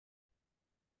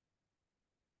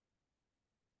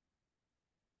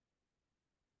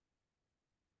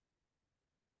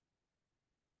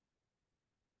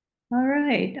All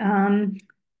right.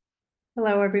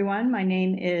 Hello, everyone. My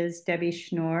name is Debbie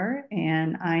Schnur,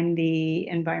 and I'm the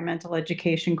Environmental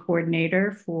Education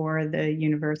Coordinator for the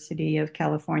University of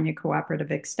California Cooperative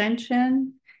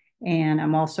Extension. And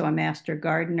I'm also a master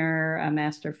gardener, a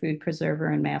master food preserver,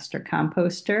 and master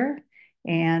composter.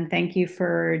 And thank you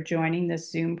for joining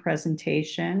this Zoom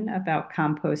presentation about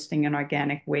composting and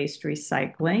organic waste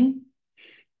recycling.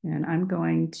 And I'm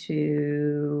going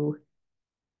to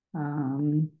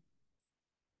um,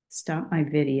 stop my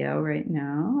video right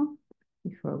now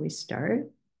before we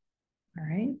start. All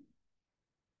right.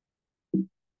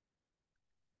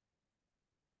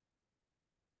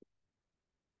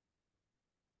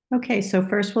 Okay, so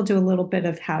first we'll do a little bit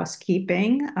of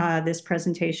housekeeping. This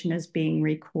presentation is being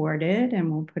recorded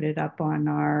and we'll put it up on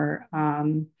our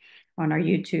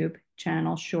YouTube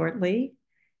channel shortly.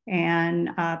 And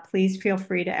please feel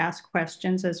free to ask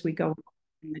questions as we go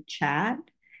in the chat.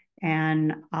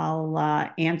 And I'll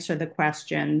answer the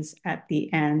questions at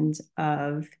the end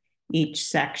of each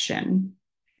section.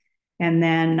 And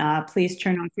then please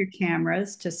turn off your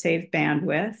cameras to save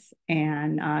bandwidth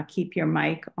and keep your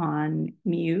mic on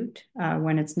mute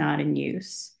when it's not in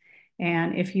use.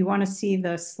 And if you want to see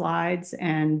the slides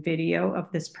and video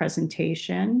of this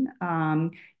presentation,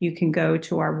 you can go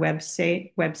to our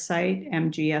website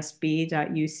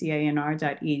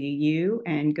mgsb.ucanr.edu,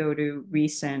 and go to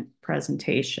recent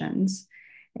presentations.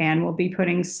 And we'll be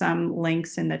putting some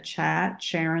links in the chat.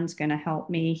 Sharon's going to help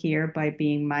me here by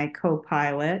being my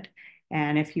co-pilot.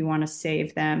 And if you want to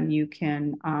save them, you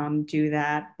can do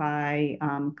that by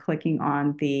clicking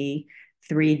on the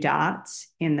three dots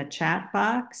in the chat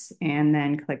box and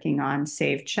then clicking on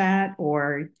Save Chat,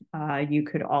 or you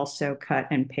could also cut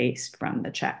and paste from the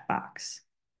chat box.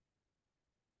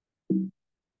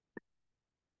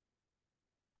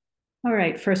 All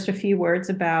right, first a few words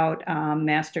about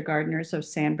Master Gardeners of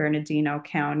San Bernardino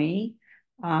County.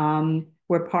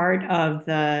 We're part of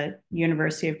the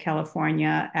University of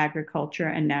California Agriculture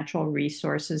and Natural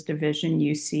Resources Division,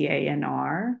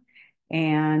 UCANR.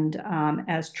 And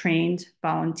as trained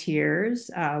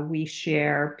volunteers, we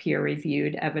share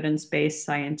peer-reviewed evidence-based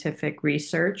scientific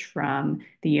research from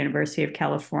the University of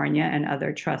California and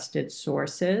other trusted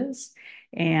sources.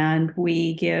 And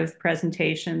we give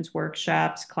presentations,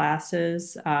 workshops,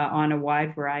 classes on a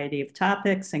wide variety of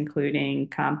topics, including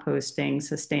composting,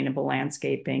 sustainable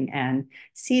landscaping, and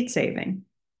seed saving.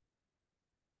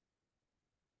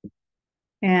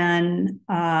 And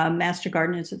Master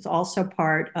Gardeners is also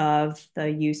part of the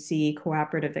UC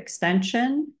Cooperative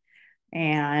Extension.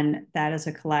 And that is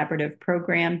a collaborative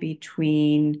program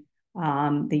between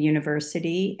the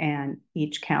university and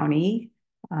each county.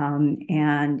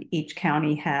 And each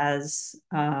county has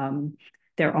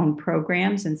their own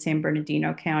programs. In San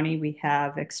Bernardino County, we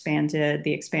have the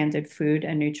Expanded Food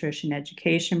and Nutrition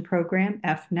Education Program,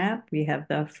 FNEP. We have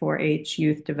the 4-H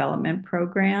Youth Development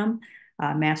Program,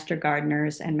 Master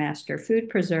Gardeners and Master Food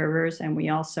Preservers. And we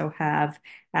also have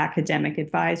academic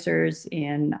advisors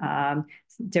in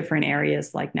different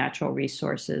areas like natural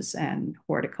resources and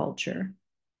horticulture.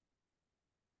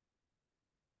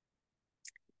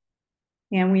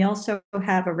 And we also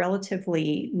have a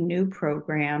relatively new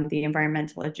program, the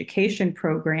Environmental Education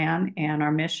Program, and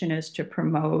our mission is to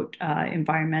promote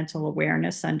environmental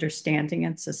awareness, understanding,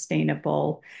 and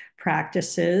sustainable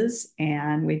practices.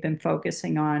 And we've been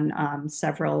focusing on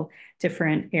several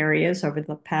different areas over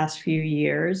the past few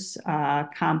years: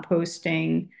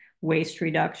 composting, waste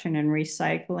reduction and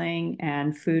recycling,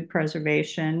 and food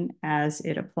preservation as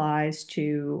it applies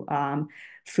to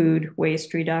food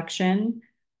waste reduction,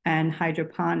 and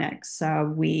hydroponics.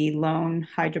 We loan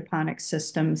hydroponic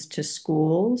systems to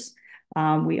schools.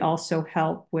 We also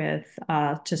help with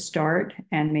to start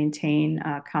and maintain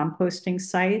composting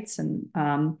sites,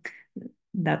 and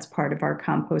that's part of our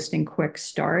Composting Quick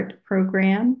Start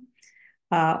program.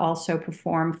 Also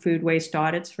perform food waste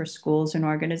audits for schools and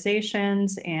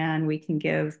organizations, and we can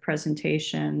give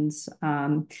presentations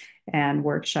and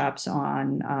workshops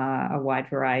on a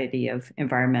wide variety of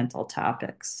environmental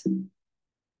topics.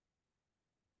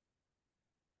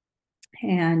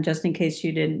 And just in case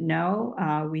you didn't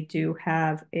know, we do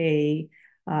have a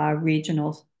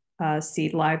regional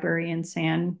seed library in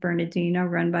San Bernardino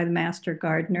run by the Master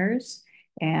Gardeners.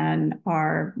 And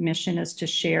our mission is to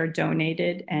share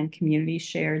donated and community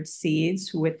shared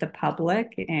seeds with the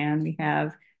public. And we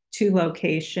have two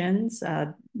locations,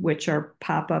 which are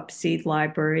pop-up seed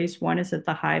libraries. One is at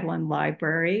the Highland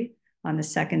Library on the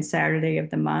second Saturday of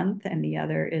the month, and the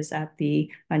other is at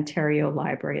the Ontario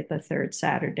Library at the third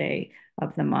Saturday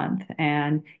of the month.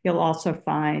 And you'll also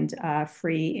find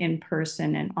free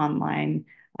in-person and online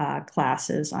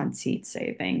classes on seed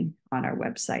saving on our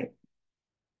website.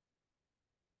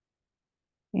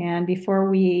 And before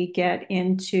we get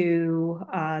into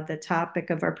the topic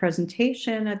of our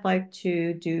presentation, I'd like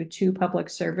to do two public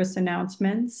service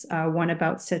announcements, one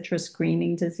about citrus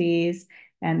greening disease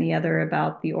and the other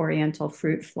about the oriental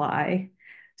fruit fly.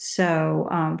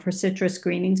 So for citrus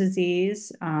greening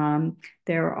disease,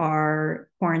 there are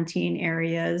quarantine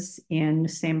areas in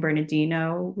San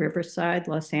Bernardino, Riverside,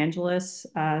 Los Angeles,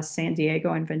 San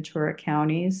Diego, and Ventura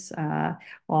counties,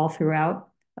 all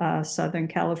throughout Southern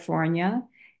California.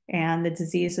 And the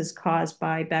disease is caused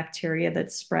by bacteria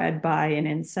that's spread by an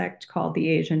insect called the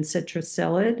Asian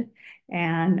citrusillid.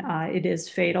 And it is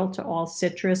fatal to all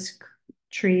citrus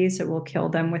trees. It will kill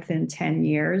them within 10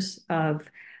 years of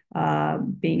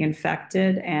being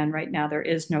infected. And right now there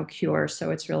is no cure.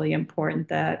 So it's really important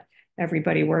that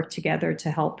everybody work together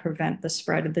to help prevent the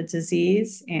spread of the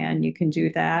disease. And you can do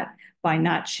that by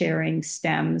not sharing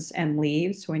stems and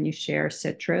leaves when you share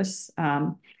citrus.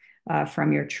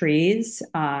 From your trees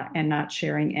and not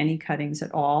sharing any cuttings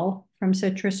at all from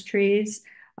citrus trees,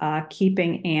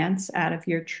 keeping ants out of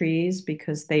your trees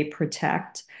because they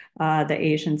protect the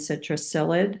Asian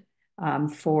citrusillid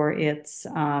for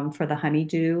the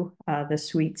honeydew, the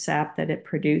sweet sap that it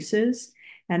produces,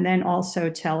 and then also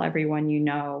tell everyone you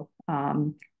know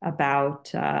about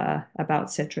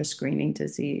citrus greening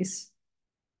disease.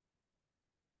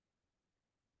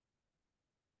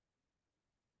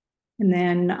 And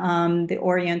then the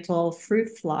oriental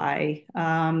fruit fly.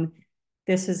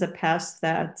 This is a pest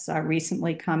that's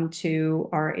recently come to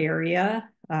our area.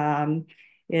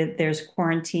 There's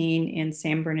quarantine in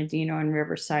San Bernardino and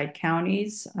Riverside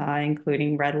counties,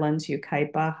 including Redlands,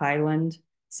 Yucaipa, Highland,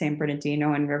 San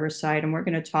Bernardino, and Riverside. And we're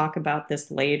going to talk about this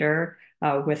later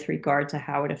with regard to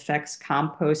how it affects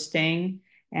composting.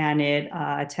 And it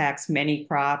attacks many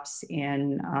crops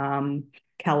in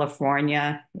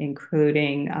California,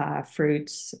 including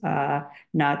fruits,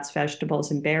 nuts, vegetables,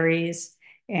 and berries.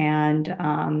 And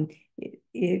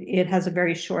it has a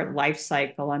very short life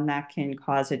cycle, and that can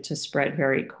cause it to spread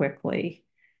very quickly.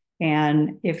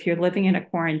 And if you're living in a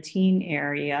quarantine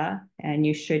area, and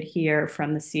you should hear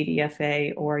from the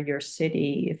CDFA or your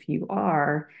city, if you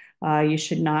are, you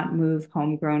should not move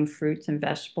homegrown fruits and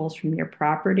vegetables from your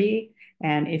property.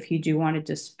 And if you do want to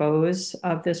dispose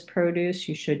of this produce,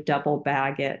 you should double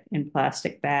bag it in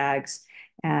plastic bags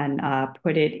and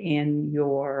put it in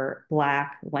your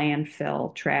black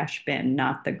landfill trash bin,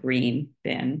 not the green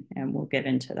bin. And we'll get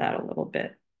into that a little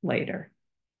bit later.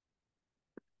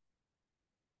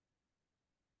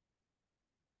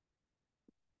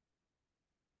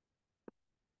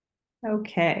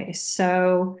 Okay,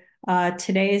 so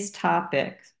today's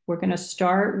topic, we're going to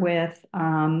start with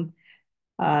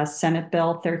Senate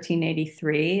Bill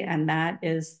 1383, and that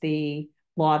is the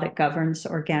law that governs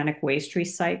organic waste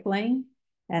recycling.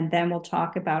 And then we'll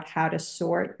talk about how to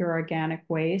sort your organic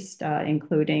waste,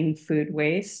 including food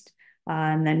waste.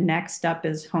 And then next up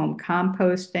is home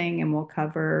composting, and we'll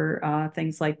cover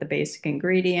things like the basic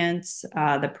ingredients,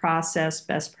 the process,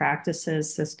 best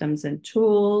practices, systems, and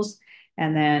tools.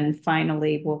 And then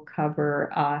finally, we'll cover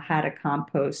how to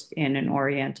compost in an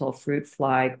oriental fruit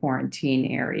fly quarantine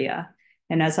area.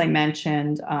 And as I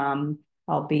mentioned,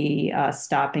 I'll be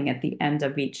stopping at the end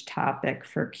of each topic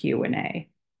for Q&A.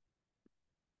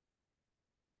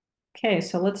 Okay,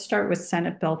 so let's start with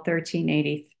Senate Bill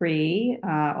 1383,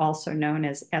 also known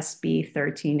as SB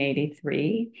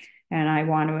 1383. And I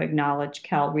want to acknowledge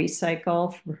Cal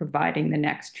Recycle for providing the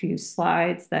next few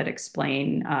slides that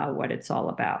explain what it's all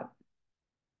about.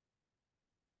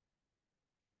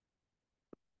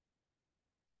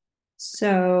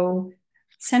 So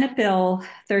Senate Bill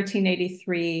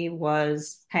 1383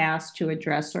 was passed to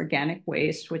address organic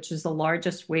waste, which is the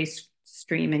largest waste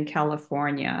stream in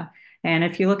California. And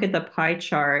if you look at the pie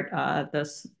chart, on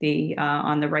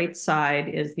the right side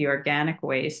is the organic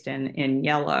waste in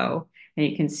yellow. And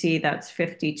you can see that's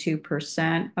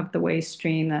 52% of the waste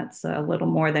stream. That's a little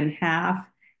more than half.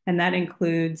 And that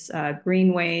includes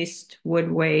green waste,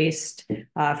 wood waste,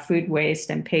 food waste,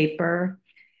 and paper.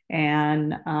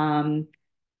 And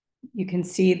you can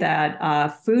see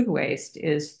that food waste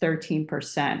is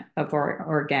 13% of our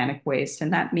organic waste.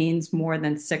 And that means more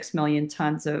than 6 million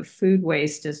tons of food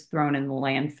waste is thrown in the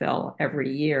landfill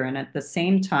every year. And at the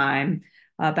same time,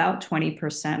 about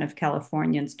 20% of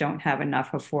Californians don't have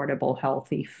enough affordable,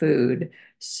 healthy food.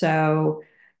 So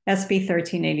SB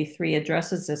 1383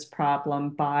 addresses this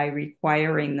problem by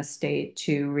requiring the state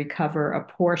to recover a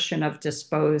portion of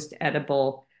disposed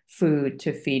edible food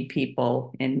to feed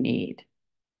people in need.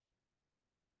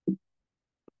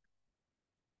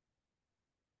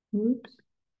 Oops.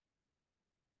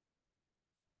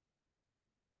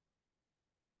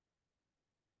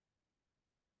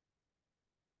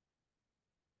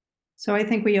 So I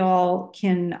think we all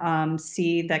can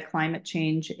see that climate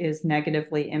change is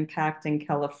negatively impacting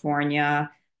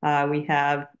California. We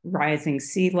have rising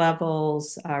sea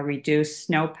levels, reduced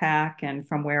snowpack, and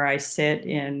from where I sit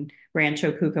in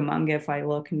Rancho Cucamonga, if I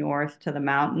look north to the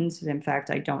mountains, in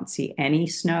fact, I don't see any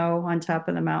snow on top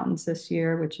of the mountains this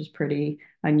year, which is pretty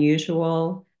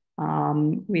unusual.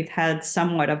 We've had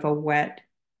somewhat of a wet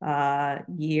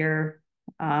year,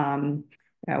 a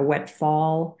wet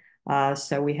fall.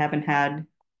 So we haven't had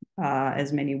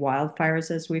as many wildfires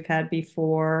as we've had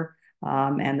before.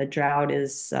 And the drought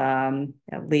is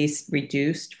at least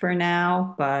reduced for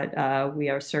now, but we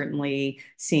are certainly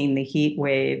seeing the heat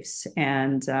waves.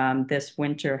 And this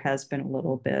winter has been a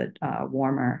little bit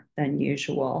warmer than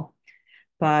usual.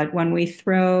 But when we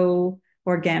throw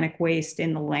organic waste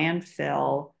in the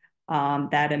landfill,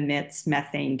 that emits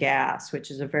methane gas,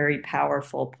 which is a very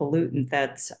powerful pollutant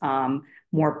that's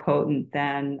more potent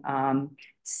than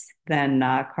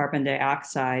carbon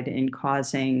dioxide in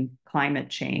causing climate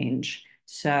change.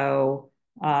 So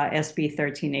SB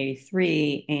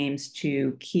 1383 aims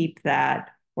to keep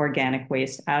that organic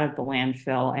waste out of the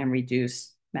landfill and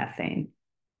reduce methane.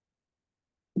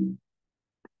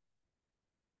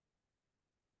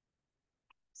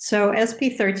 So SB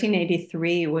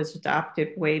 1383 was adopted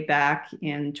way back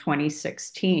in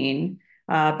 2016,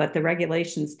 but the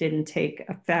regulations didn't take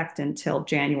effect until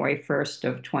January 1st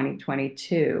of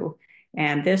 2022.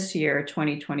 And this year,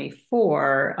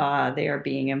 2024, they are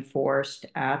being enforced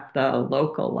at the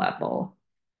local level.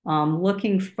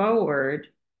 Looking forward,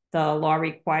 the law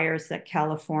requires that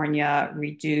California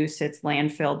reduce its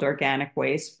landfilled organic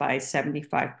waste by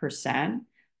 75%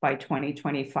 by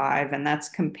 2025, and that's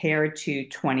compared to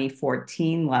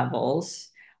 2014 levels.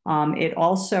 It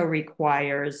also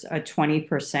requires a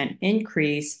 20%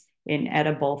 increase in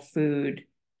edible food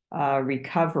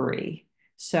recovery.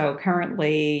 So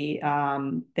currently,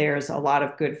 there's a lot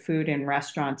of good food in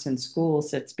restaurants and schools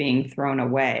that's being thrown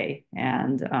away,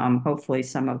 and hopefully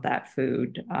some of that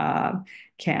food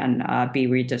can be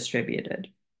redistributed.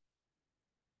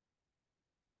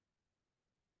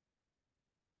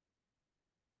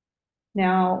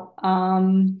 Now,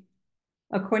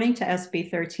 according to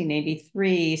SB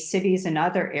 1383, cities and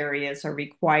other areas are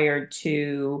required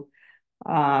to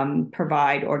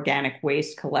provide organic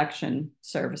waste collection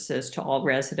services to all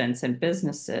residents and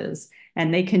businesses.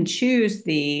 And they can choose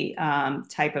the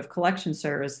type of collection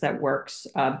service that works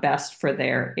best for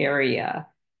their area.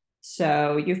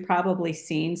 So you've probably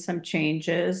seen some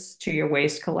changes to your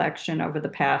waste collection over the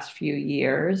past few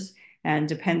years. And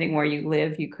depending where you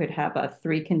live, you could have a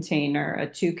 3-container, a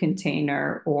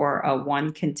 2-container, or a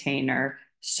 1-container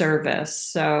service.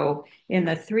 So in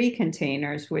the 3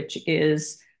 containers, which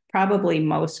is probably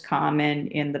most common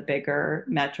in the bigger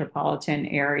metropolitan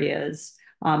areas,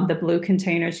 the blue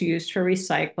containers used for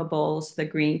recyclables, the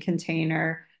green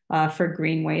container for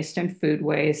green waste and food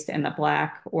waste, and the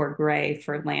black or gray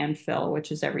for landfill,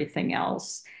 which is everything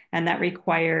else. And that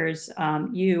requires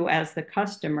you as the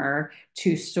customer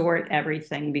to sort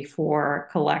everything before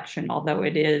collection, although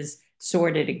it is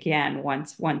sorted again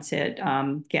once it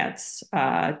gets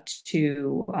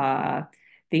to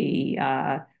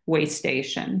the waste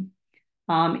station.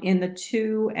 In the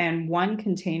 2 and 1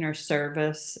 container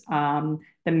service, the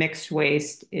mixed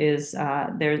waste is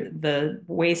the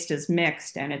waste is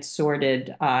mixed and it's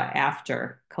sorted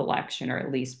after collection, or at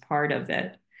least part of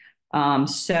it.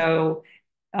 So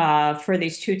for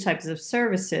these 2 types of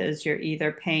services, you're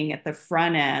either paying at the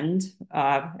front end,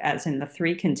 as in the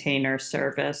 3-container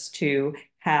service, to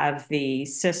have the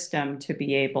system to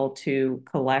be able to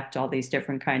collect all these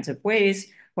different kinds of waste,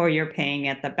 or you're paying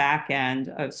at the back end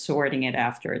of sorting it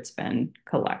after it's been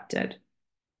collected.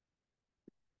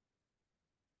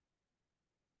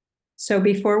 So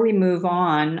before we move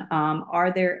on,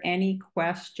 are there any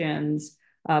questions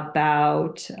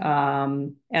about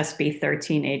SB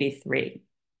 1383?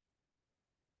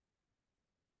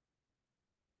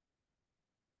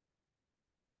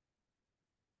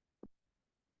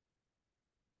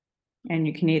 And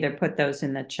you can either put those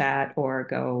in the chat or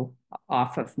go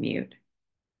off of mute.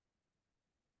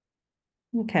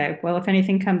 Okay, well, if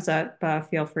anything comes up,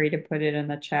 feel free to put it in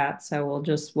the chat. So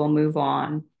we'll move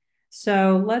on.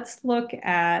 So let's look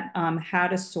at how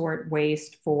to sort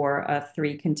waste for a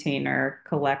 3-container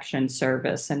collection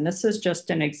service. And this is just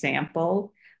an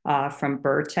example from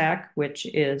Burtec, which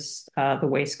is the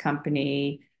waste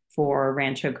company for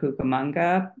Rancho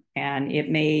Cucamonga. And it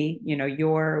may,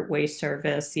 your waste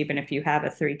service, even if you have a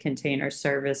 3-container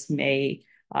service, may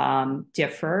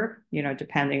differ,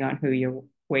 depending on who your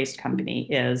waste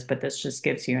company is, but this just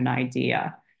gives you an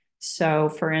idea. So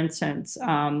for instance,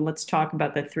 let's talk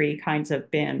about the three kinds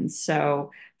of bins.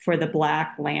 So for the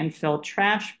black landfill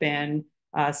trash bin,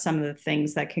 some of the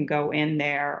things that can go in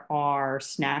there are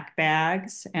snack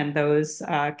bags, and those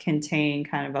contain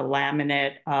kind of a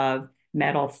laminate of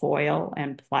metal foil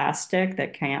and plastic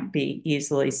that can't be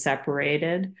easily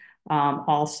separated.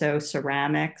 Also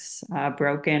ceramics,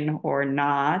 broken or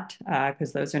not,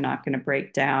 because those are not going to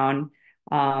break down.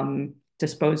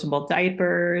 Disposable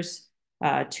diapers,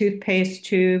 toothpaste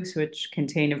tubes, which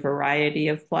contain a variety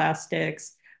of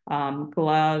plastics,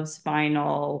 gloves,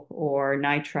 vinyl or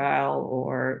nitrile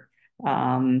or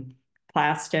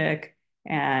plastic,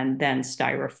 and then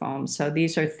styrofoam. So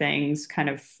these are things kind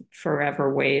of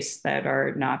forever waste that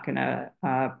are not going to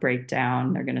break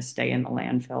down. They're going to stay in the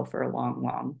landfill for a long,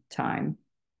 long time.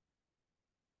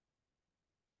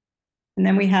 And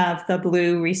then we have the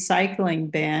blue recycling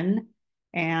bin.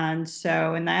 And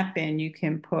so in that bin, you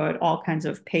can put all kinds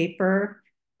of paper.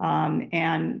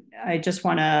 And I just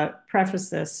want to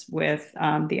preface this with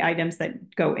the items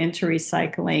that go into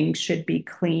recycling should be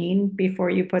clean before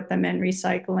you put them in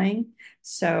recycling.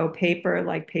 So paper,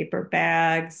 like paper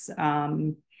bags,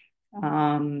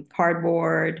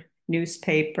 cardboard,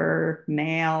 newspaper,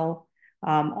 mail,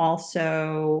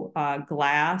 also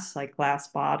glass, like glass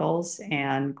bottles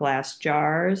and glass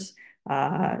jars,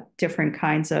 different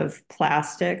kinds of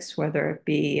plastics, whether it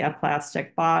be a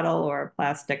plastic bottle or a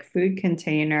plastic food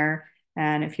container.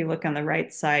 And if you look on the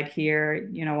right side here,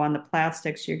 you know, on the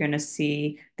plastics, you're going to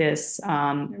see this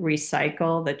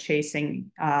recycle, the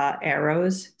chasing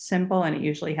arrows symbol, and it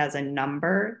usually has a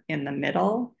number in the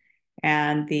middle.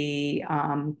 And the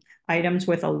items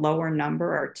with a lower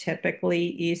number are typically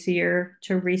easier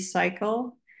to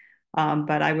recycle.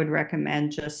 But I would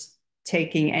recommend just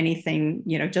taking anything,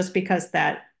 you know, just because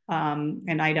that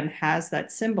an item has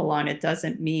that symbol on it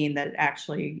doesn't mean that it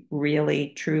actually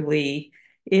really truly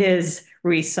is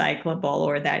recyclable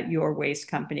or that your waste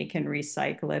company can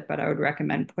recycle it. But I would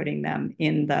recommend putting them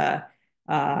in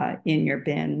your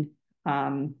bin,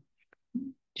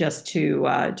 just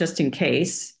in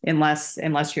case,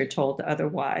 unless you're told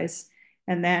otherwise.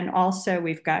 And then also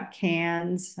we've got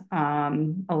cans,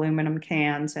 aluminum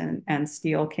cans and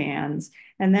steel cans.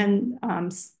 And then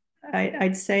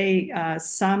I'd say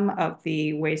some of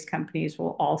the waste companies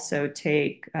will also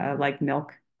take like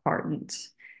milk cartons.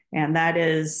 And that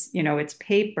is, you know, it's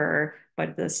paper, but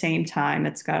at the same time,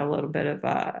 it's got a little bit of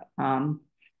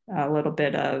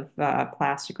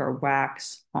plastic or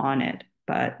wax on it,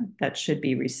 but that should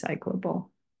be recyclable.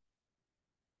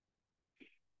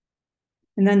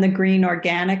 And then the green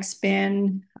organic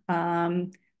bin,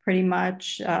 pretty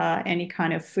much any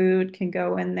kind of food can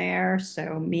go in there.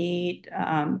 So meat,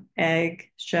 egg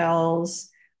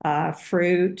shells,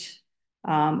 fruit,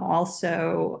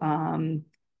 also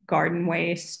garden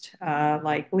waste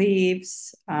like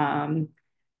leaves,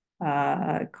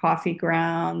 coffee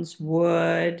grounds,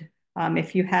 wood.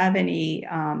 If you have any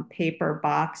paper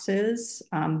boxes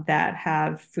that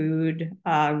have food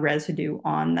residue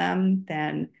on them,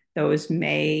 then those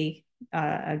may,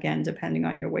 again, depending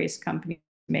on your waste company,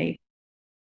 may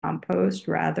compost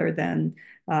rather than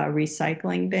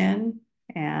recycling bin,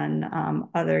 and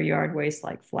other yard waste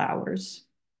like flowers.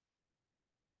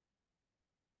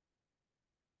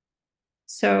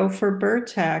 So for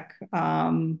Burtech,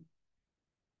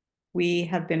 we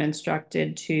have been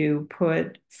instructed to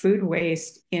put food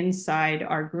waste inside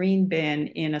our green bin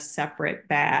in a separate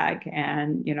bag.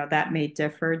 And, you know, that may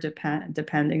differ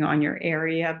depending on your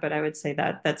area, but I would say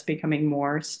that that's becoming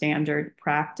more standard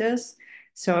practice.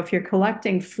 So if you're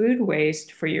collecting food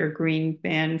waste for your green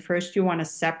bin, first you want to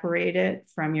separate it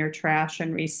from your trash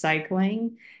and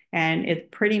recycling. And it's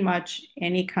pretty much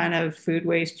any kind of food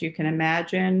waste you can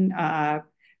imagine,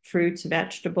 fruits,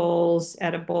 vegetables,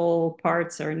 edible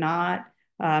parts or not,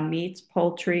 meats,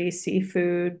 poultry,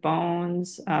 seafood,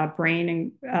 bones,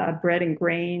 bread and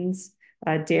grains,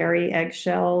 dairy,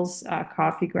 eggshells,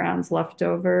 coffee grounds,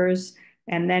 leftovers,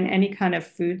 and then any kind of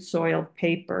food soiled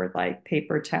paper like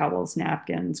paper towels,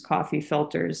 napkins, coffee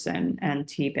filters, and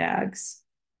tea bags.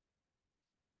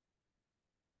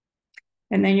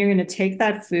 And then you're going to take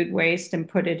that food waste and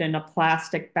put it in a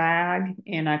plastic bag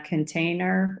in a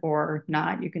container, or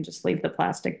not. You can just leave the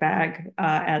plastic bag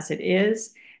as it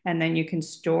is. And then you can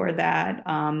store that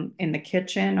in the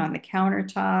kitchen, on the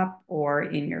countertop, or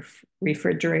in your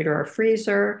refrigerator or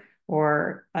freezer,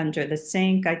 or under the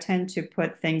sink. I tend to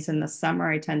put things in the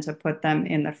summer. I tend to put them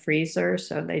in the freezer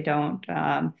so they don't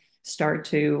start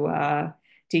to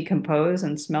decompose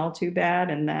and smell too bad.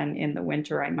 And then in the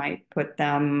winter, I might put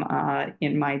them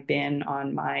in my bin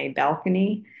on my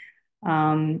balcony.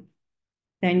 Um,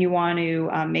 Then you want to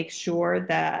make sure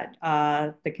that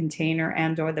the container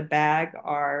and or the bag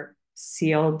are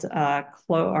sealed,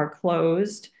 are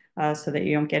closed, so that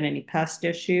you don't get any pest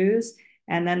issues.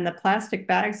 And then the plastic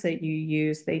bags that you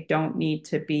use, they don't need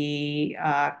to be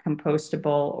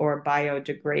compostable or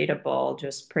biodegradable.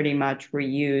 Just pretty much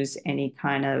reuse any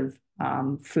kind of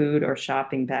food or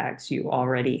shopping bags you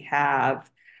already have.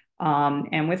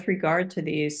 And with regard to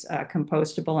these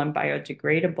compostable and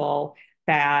biodegradable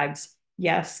bags,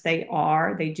 yes, they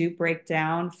are. They do break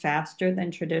down faster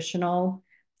than traditional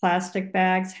plastic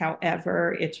bags.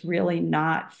 However, it's really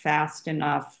not fast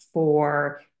enough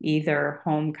for either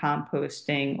home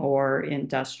composting or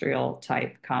industrial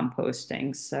type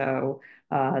composting. So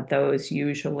those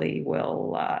usually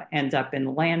will end up in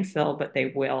the landfill, but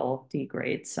they will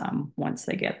degrade some once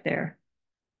they get there.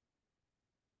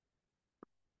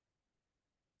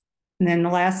 And then the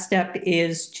last step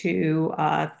is to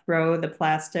throw the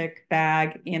plastic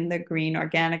bag in the green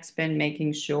organics bin,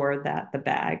 making sure that the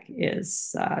bag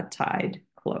is tied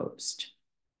closed.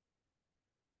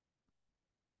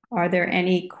 Are there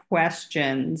any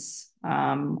questions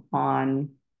on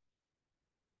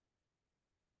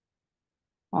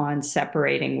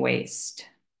separating waste?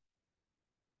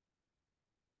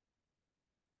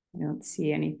 I don't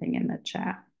see anything in the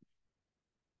chat.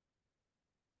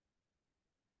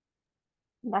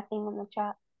 Nothing in the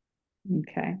chat.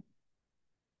 Okay.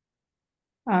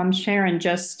 Sharon,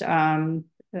 just a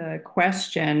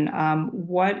question.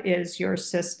 What is your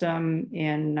system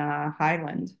in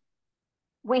Highland?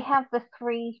 We have the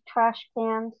 3 trash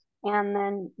cans, and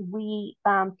then we,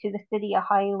 to the city of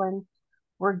Highland,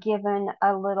 were given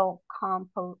a little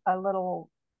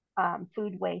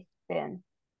food waste bin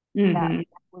that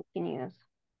we can use.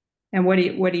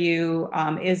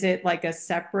 And is it like a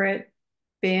separate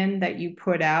bin that you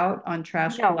put out on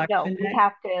trash collection No,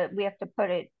 we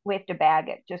have to bag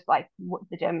it, just like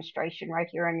the demonstration right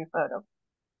here in your photo.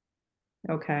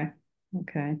 Okay.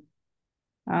 Okay.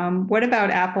 What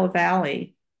about Apple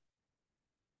Valley?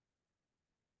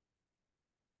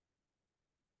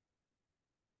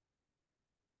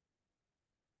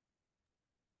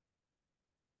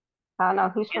 I don't know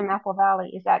who's from Apple Valley.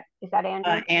 Is that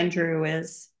Andrew? Andrew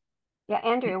is. Yeah,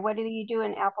 Andrew, what do you do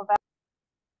in Apple Valley?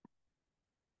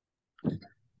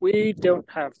 We don't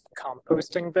have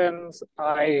composting bins.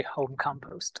 I home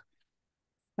compost.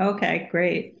 Okay,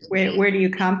 great. Where do you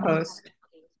compost?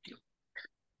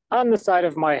 On the side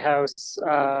of my house,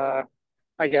 I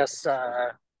guess,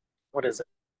 what is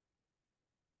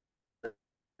it?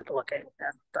 Looking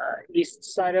at the east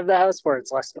side of the house where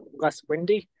it's less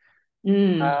windy.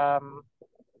 Mm.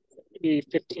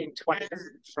 15-20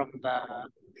 from the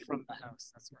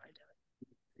house. That's where I do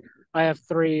it. I have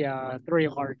three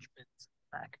large bins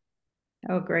back.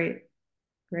 Oh, great.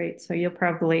 Great. So you'll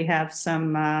probably have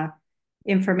some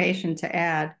information to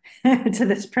add to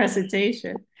this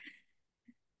presentation.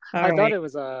 I thought it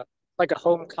was like a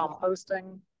home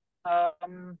composting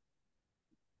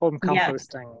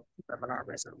webinar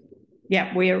myself.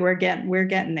 Yeah, we're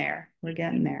getting there. We're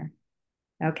getting there.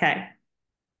 Okay.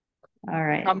 All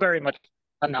right. I'm very much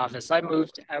a novice. I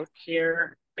moved out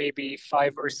here maybe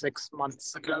 5 or 6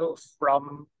 months ago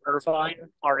from Irvine,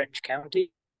 Orange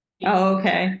County. Oh,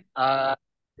 okay.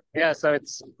 Yeah, so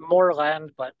it's more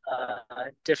land, but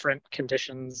different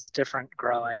conditions, different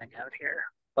growing out here.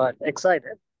 But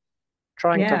excited,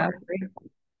 trying to learn.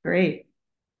 Great.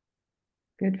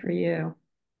 Good for you.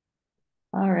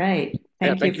 All right.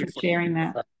 Thank you for sharing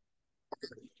that.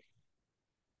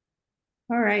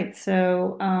 All right,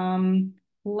 so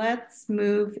let's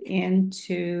move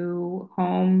into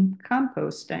home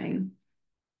composting.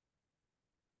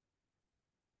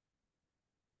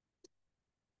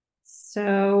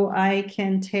 So I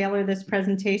can tailor this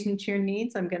presentation to your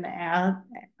needs. I'm going to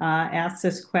ask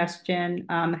this question.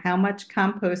 How much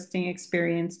composting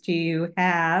experience do you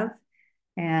have?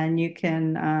 And you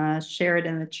can share it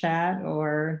in the chat,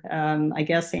 or I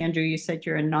guess, Andrew, you said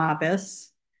you're a novice.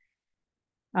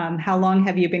 How long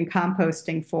have you been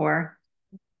composting for?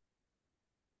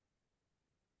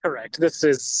 Correct. This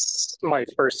is my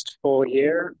first full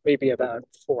year, maybe about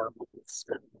 4 months.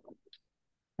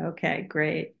 Okay,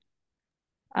 great.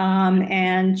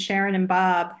 And Sharon and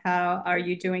Bob, how are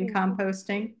you doing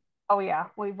composting? Oh yeah,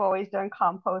 we've always done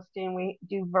composting. We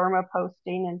do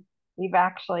vermiposting, and we've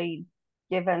actually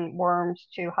given worms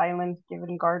to Highlands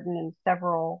Given Garden and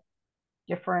several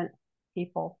different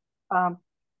people. But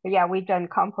yeah, we've done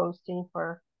composting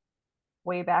for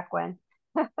way back when.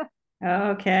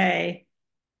 Okay.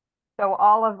 So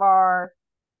all of our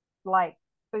like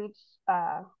foods,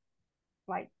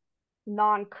 like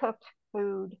non-cooked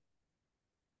food,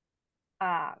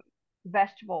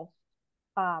 vegetables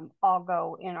all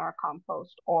go in our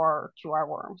compost or to our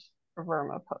worms for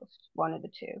vermicompost, one of the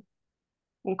two,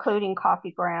 including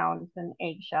coffee grounds and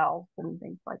eggshells and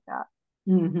things like that.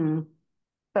 Mm-hmm.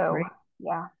 So, Great.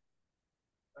 yeah.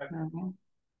 Mhm.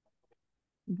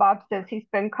 Bob says he's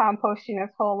been composting his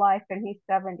whole life and he's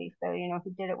 70. So, he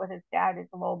did it with his dad as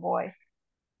a little boy.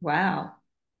 Wow.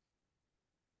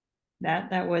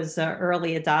 That was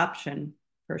early adoption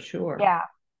for sure. Yeah.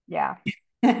 Yeah.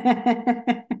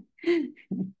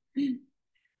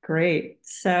 Great.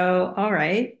 So, all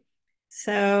right.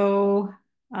 So,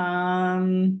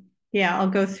 yeah, I'll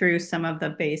go through some of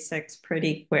the basics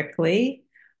pretty quickly.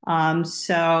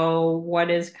 So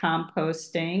what is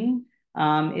composting?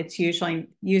 It's usually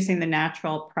using the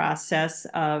natural process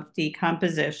of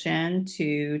decomposition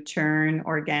to turn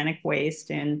organic waste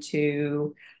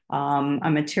into a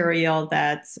material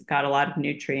that's got a lot of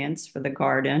nutrients for the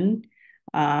garden.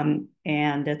 And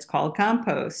it's called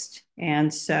compost.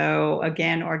 And so,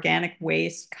 again, organic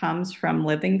waste comes from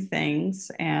living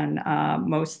things and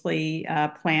mostly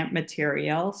plant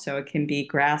material. So it can be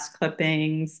grass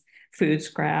clippings, food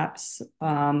scraps,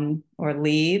 or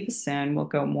leaves. And we'll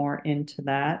go more into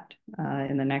that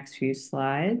in the next few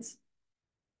slides.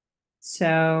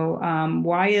 So,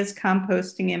 why is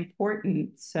composting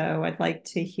important? So, I'd like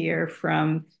to hear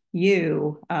from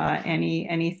you.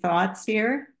 Any thoughts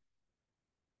here?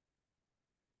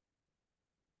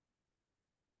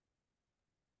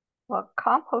 Well,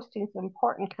 composting is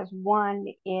important because one,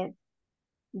 it's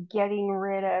getting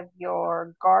rid of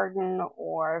your garden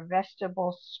or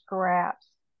vegetable scraps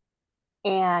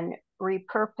and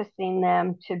repurposing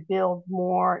them to build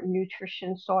more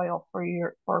nutrition soil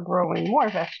for growing more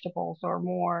vegetables or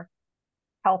more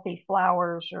healthy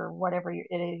flowers or whatever it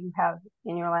is you have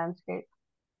in your landscape.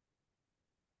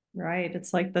 Right.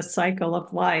 It's like the cycle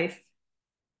of life.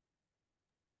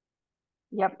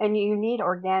 Yep. And you need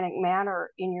organic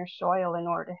matter in your soil in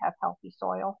order to have healthy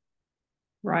soil.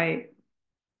 Right.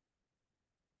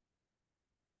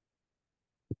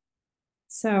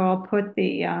 So I'll put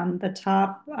the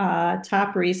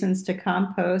top reasons to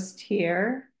compost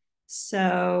here.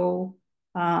 So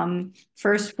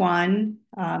first one,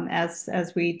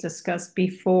 as we discussed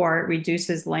before, it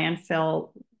reduces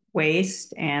landfill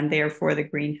waste and therefore the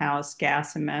greenhouse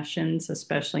gas emissions,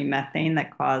 especially methane,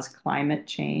 that cause climate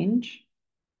change.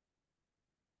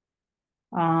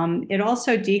 It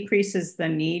also decreases the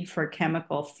need for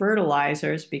chemical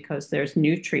fertilizers because there's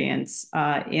nutrients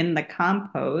in the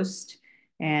compost.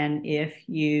 And if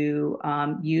you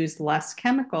use less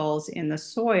chemicals in the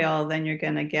soil, then you're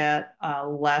going to get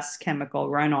less chemical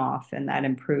runoff, and that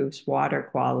improves water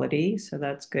quality. So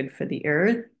that's good for the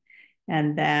earth.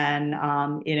 And then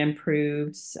it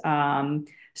improves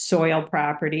soil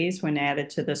properties when added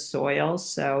to the soil.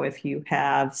 So if you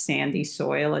have sandy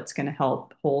soil, it's going to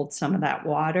help hold some of that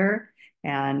water.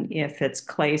 And if it's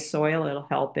clay soil, it'll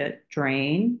help it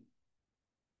drain.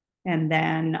 And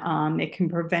then it can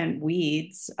prevent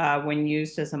weeds when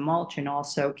used as a mulch and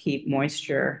also keep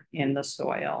moisture in the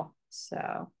soil.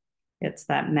 So it's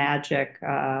that magic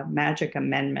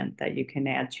amendment that you can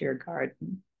add to your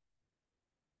garden.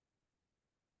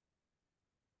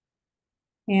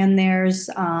 And there's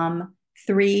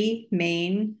three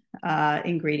main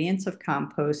ingredients of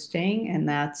composting, and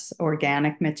that's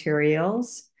organic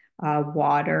materials,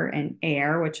 water, and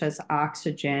air, which has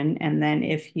oxygen. And then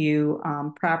if you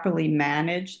properly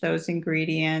manage those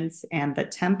ingredients and the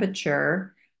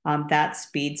temperature, that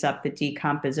speeds up the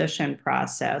decomposition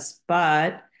process.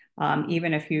 But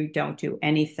even if you don't do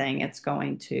anything, it's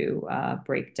going to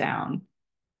break down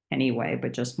anyway,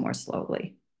 but just more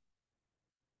slowly.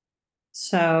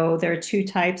 So there are two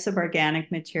types of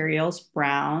organic materials: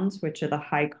 browns, which are the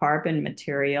high carbon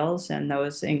materials, and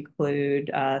those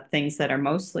include things that are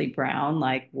mostly brown,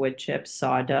 like wood chips,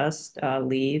 sawdust,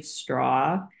 leaves,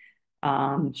 straw,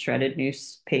 shredded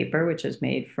newspaper, which is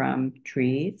made from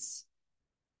trees.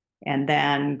 And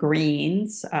then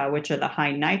greens, which are the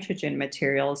high nitrogen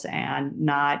materials, and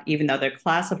not, even though they're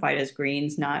classified as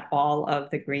greens, not all of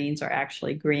the greens are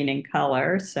actually green in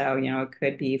color. So, it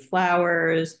could be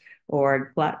flowers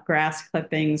or grass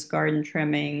clippings, garden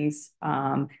trimmings,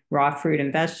 raw fruit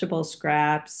and vegetable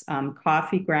scraps,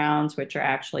 coffee grounds, which are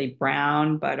actually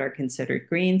brown but are considered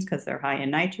greens because they're high in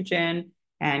nitrogen,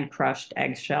 and crushed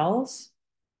eggshells.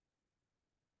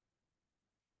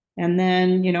 And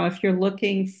then, if you're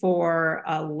looking for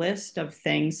a list of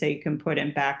things that you can put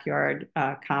in backyard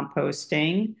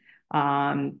composting,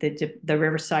 the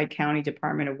Riverside County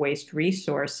Department of Waste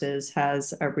Resources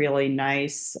has a really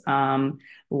nice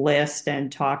list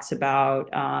and talks about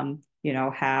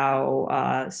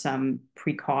how some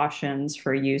precautions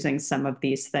for using some of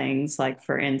these things. Like,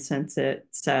 for instance, it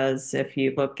says if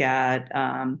you look at,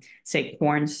 say,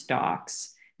 corn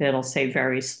stalks, it'll say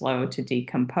very slow to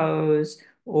decompose,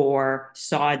 or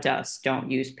sawdust,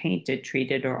 don't use painted,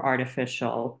 treated, or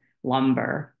artificial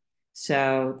lumber.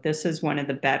 So this is one of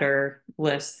the better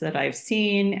lists that I've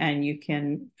seen, and you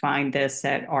can find this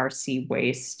at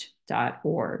rcwaste.org.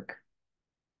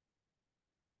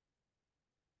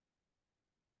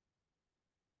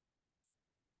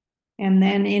 And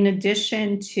then in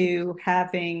addition to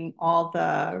having all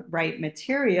the right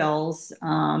materials,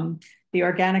 the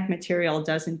organic material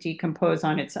doesn't decompose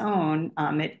on its own.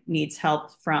 It needs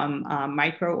help from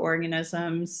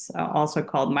microorganisms, also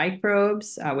called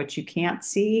microbes, which you can't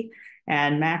see,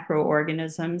 and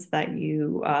macroorganisms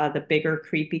the bigger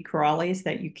creepy crawlies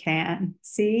that you can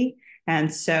see.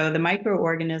 And so the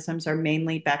microorganisms are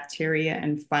mainly bacteria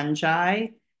and fungi,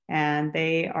 and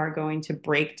they are going to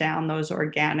break down those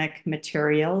organic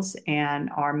materials and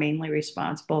are mainly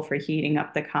responsible for heating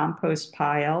up the compost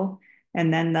pile.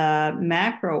 And then the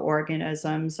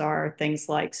macroorganisms are things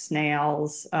like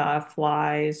snails,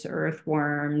 flies,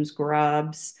 earthworms,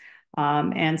 grubs.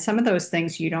 And some of those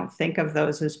things, you don't think of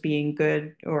those as being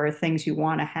good or things you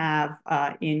want to have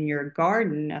in your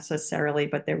garden necessarily,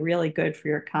 but they're really good for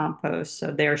your compost.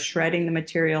 So they're shredding the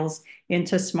materials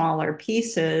into smaller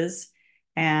pieces,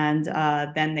 and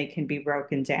then they can be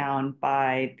broken down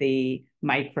by the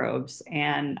microbes.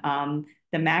 And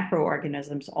the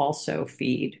macroorganisms also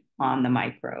feed on the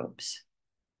microbes.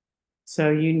 So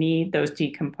you need those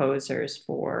decomposers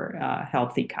for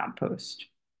healthy compost.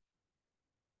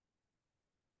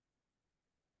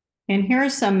 And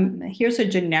here's a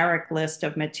generic list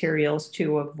of materials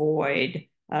to avoid,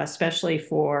 especially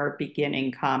for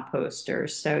beginning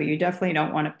composters. So you definitely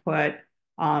don't want to put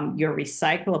your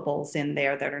recyclables in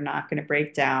there that are not going to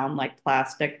break down, like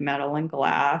plastic, metal, and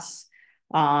glass.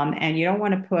 And you don't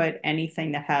want to put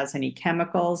anything that has any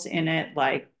chemicals in it,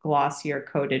 like glossy or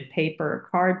coated paper or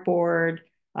cardboard,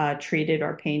 treated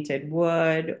or painted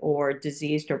wood, or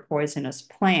diseased or poisonous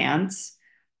plants.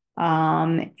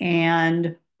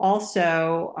 And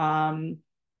also,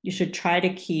 you should try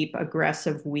to keep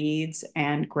aggressive weeds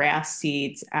and grass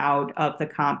seeds out of the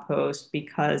compost,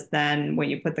 because then when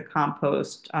you put the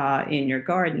compost in your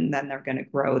garden, then they're going to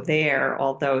grow there,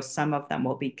 although some of them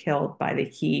will be killed by the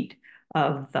heat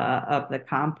of the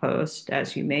compost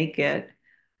as you make it.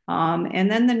 And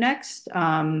then the next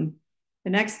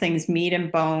thing is meat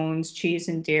and bones, cheese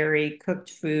and dairy,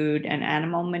 cooked food, and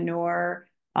animal manure.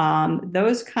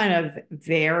 Those kind of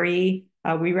vary.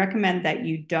 We recommend that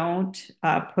you don't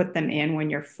put them in when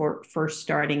you're first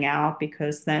starting out,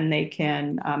 because then they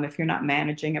can, if you're not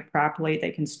managing it properly,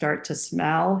 they can start to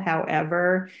smell.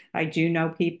 However, I do know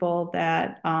people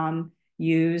that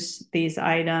use these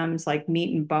items like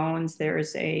meat and bones.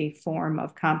 There's a form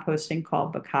of composting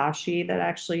called bokashi that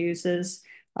actually uses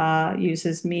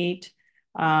meat.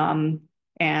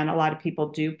 And a lot of people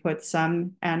do put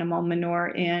some animal manure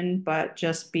in, but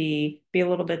just be a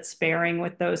little bit sparing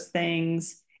with those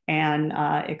things, and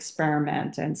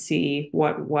experiment and see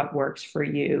what works for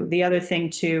you. The other thing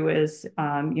too is,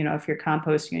 if you're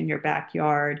composting in your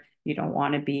backyard, you don't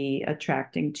want to be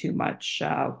attracting too much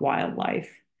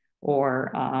wildlife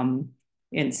or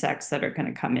insects that are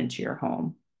going to come into your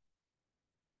home.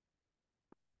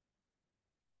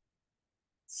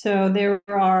 So there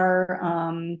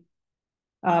are,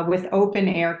 with open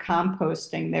air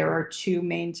composting, there are two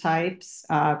main types,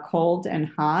 cold and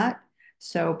hot.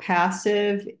 So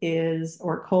passive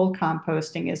or cold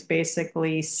composting is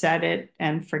basically set it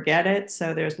and forget it.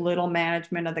 So there's little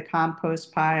management of the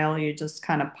compost pile. You just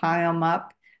kind of pile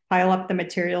up the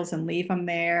materials and leave them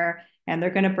there. And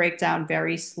they're going to break down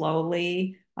very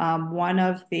slowly. One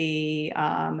of the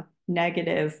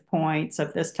negative points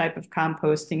of this type of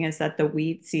composting is that the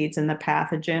weed seeds and the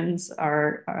pathogens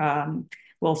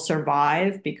will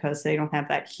survive because they don't have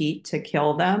that heat to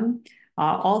kill them.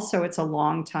 Also, it's a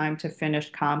long time to finish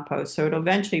compost, so it'll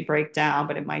eventually break down,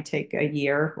 but it might take a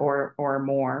year or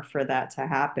more for that to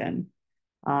happen.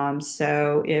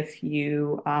 So if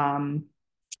you,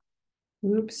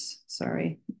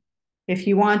 if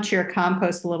you want your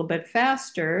compost a little bit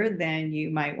faster, then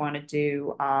you might want to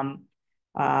do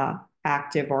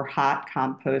active or hot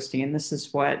composting, and this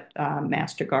is what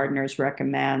master gardeners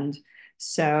recommend.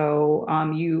 So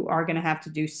you are going to have to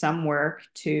do some work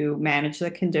to manage the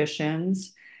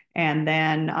conditions. And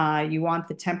then you want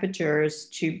the temperatures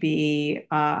to be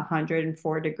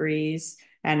 104 degrees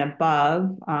and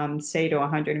above, say to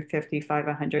 155,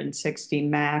 160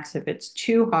 max. If it's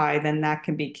too high, then that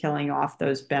can be killing off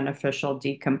those beneficial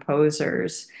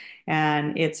decomposers.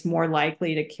 And it's more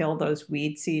likely to kill those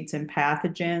weed seeds and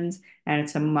pathogens, and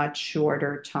it's a much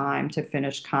shorter time to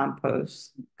finish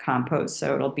compost.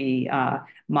 So it'll be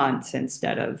months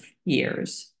instead of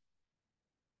years.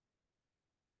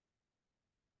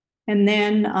 And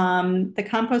then the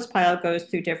compost pile goes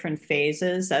through different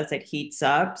phases as it heats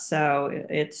up. So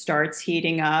it starts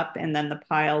heating up, and then the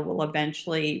pile will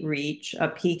eventually reach a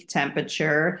peak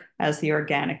temperature as the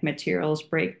organic materials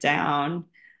break down.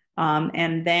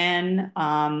 And then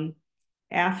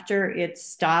after it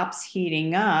stops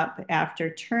heating up,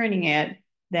 after turning it,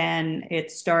 then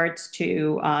it starts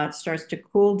to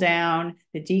cool down.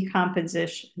 The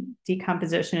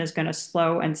decomposition is going to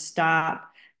slow and stop.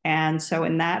 And so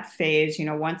in that phase,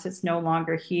 once it's no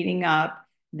longer heating up,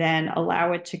 then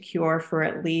allow it to cure for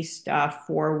at least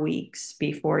 4 weeks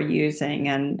before using.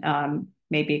 And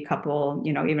maybe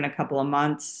even a couple of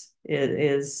months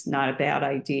is not a bad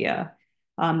idea.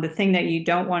 The thing that you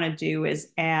don't want to do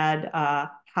is add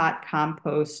hot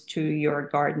compost to your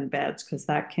garden beds, because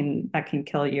that can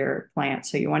kill your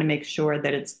plants. So you want to make sure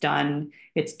that it's done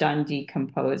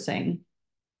decomposing.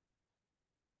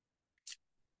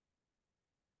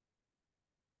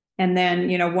 And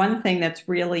then, one thing that's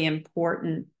really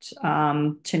important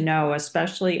to know,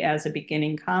 especially as a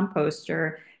beginning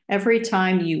composter, every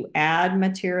time you add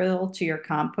material to your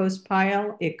compost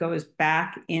pile, it goes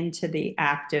back into the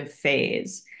active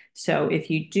phase. So if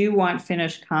you do want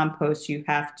finished compost, you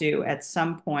have to, at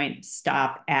some point,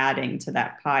 stop adding to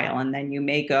that pile. And then you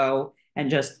may go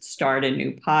and just start a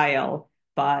new pile.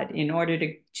 But in order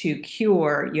to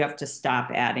cure, you have to stop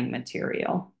adding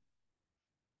material.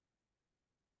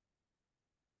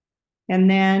 And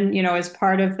then, as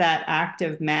part of that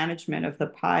active management of the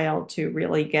pile to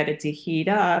really get it to heat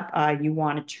up, you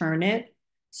want to turn it.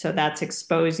 So that's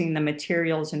exposing the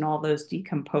materials and all those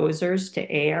decomposers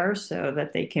to air so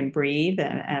that they can breathe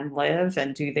and live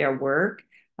and do their work.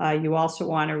 You also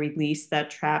want to release that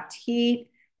trapped heat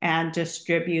and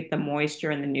distribute the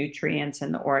moisture and the nutrients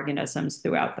and the organisms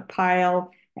throughout the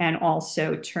pile. And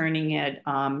also turning it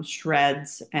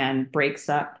shreds and breaks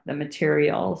up the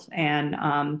materials. And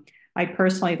I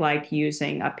personally like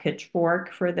using a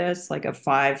pitchfork for this, like a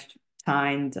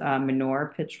 5-tined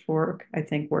manure pitchfork. I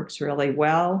think works really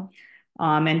well.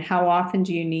 And how often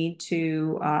do you need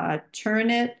to turn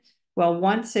it? Well,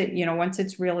 once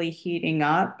it's really heating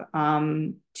up,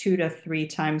 2 to 3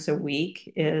 times a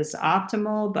week is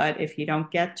optimal. But if you don't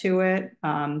get to it,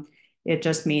 it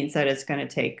just means that it's going to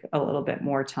take a little bit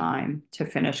more time to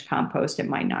finish compost. It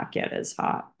might not get as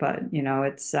hot, but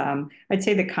it's I'd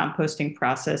say the composting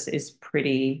process is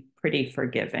pretty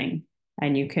forgiving,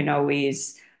 and you can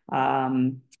always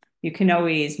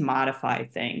modify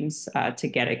things to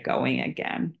get it going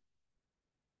again.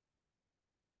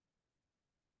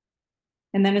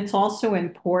 And then it's also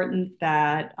important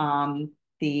that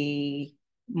the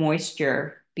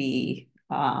moisture be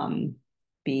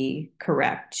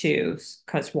correct too,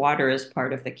 because water is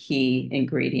part of the key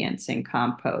ingredients in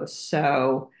compost.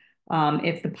 So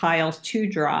if the pile's too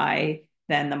dry,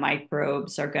 then the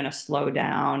microbes are going to slow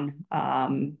down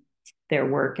their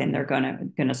work, and they're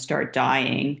going to start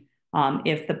dying.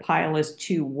 If the pile is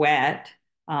too wet,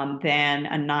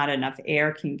 then not enough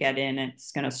air can get in, and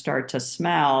it's going to start to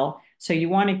smell. So you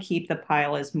want to keep the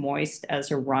pile as moist as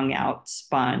a wrung out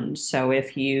sponge. So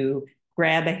if you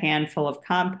grab a handful of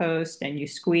compost and you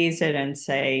squeeze it and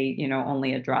say,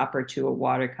 only a drop or two of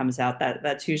water comes out,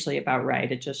 that's usually about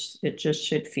right. It just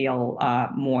should feel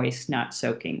moist, not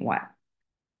soaking wet.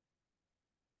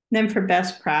 Then for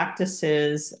best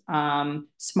practices,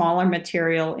 smaller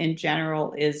material in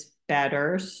general is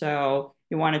better. So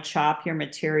you want to chop your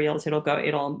materials. It'll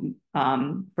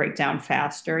break down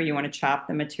faster. You want to chop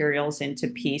the materials into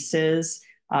pieces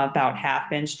about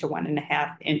 1/2 inch to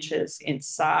 1.5 inches in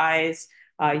size.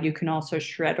 You can also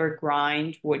shred or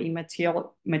grind woody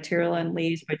material in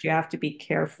leaves, but you have to be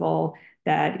careful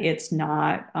that it's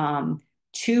not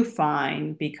too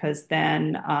fine, because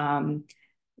then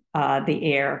the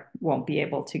air won't be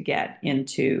able to get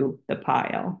into the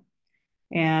pile.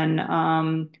 And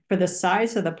for the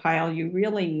size of the pile, you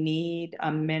really need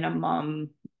a minimum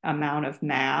amount of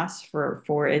mass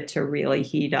for it to really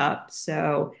heat up.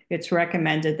 So it's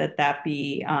recommended that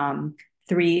be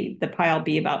the pile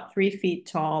be about 3 feet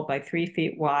tall by 3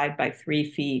 feet wide by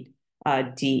 3 feet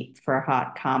deep for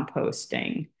hot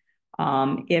composting.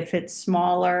 If it's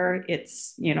smaller, if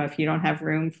you don't have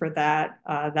room for that,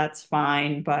 that's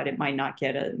fine, but it might not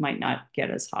get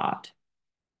as hot.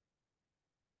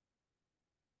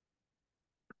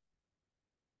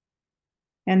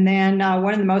 And then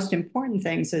one of the most important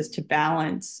things is to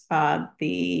balance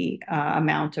the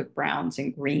amount of browns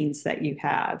and greens that you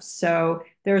have. So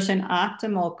there's an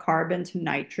optimal carbon to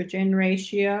nitrogen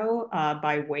ratio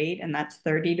by weight, and that's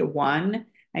 30 to 1.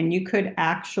 And you could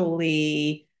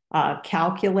actually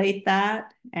calculate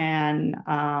that, and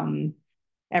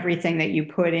everything that you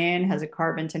put in has a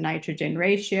carbon to nitrogen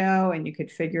ratio, and you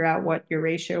could figure out what your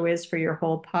ratio is for your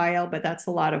whole pile, but that's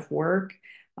a lot of work.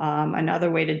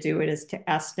 Another way to do it is to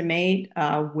estimate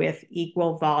with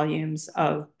equal volumes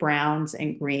of browns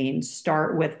and greens.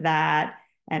 Start with that.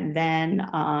 And then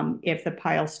if the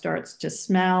pile starts to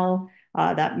smell,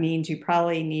 that means you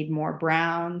probably need more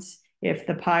browns. If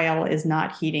the pile is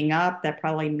not heating up, that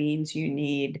probably means you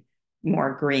need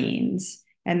more greens.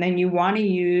 And then you want to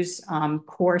use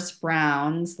coarse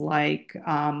browns like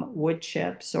wood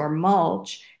chips or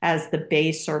mulch as the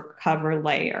base or cover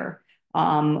layer.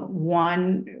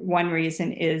 One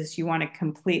reason is you want to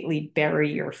completely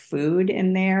bury your food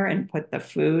in there and put the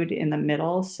food in the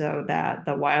middle so that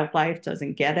the wildlife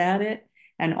doesn't get at it.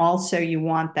 And also you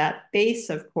want that base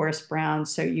of coarse brown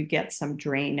so you get some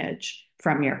drainage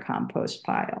from your compost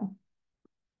pile.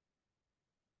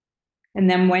 And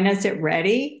then when is it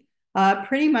ready?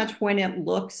 Pretty much when it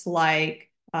looks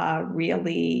like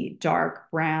really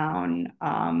dark brown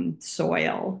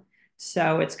soil.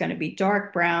 So it's going to be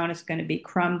dark brown, it's going to be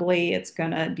crumbly, it's going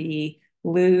to be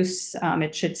loose,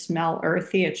 it should smell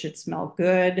earthy, it should smell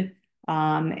good.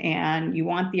 And you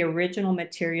want the original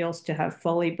materials to have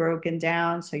fully broken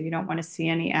down, so you don't want to see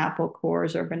any apple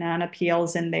cores or banana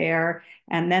peels in there.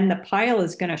 And then the pile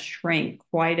is going to shrink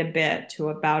quite a bit to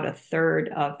about a third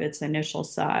of its initial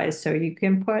size. So you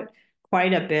can put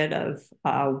quite a bit of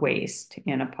waste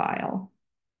in a pile.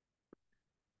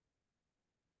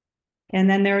 And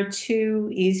then there are two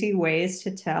easy ways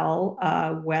to tell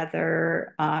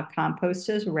whether compost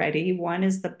is ready. One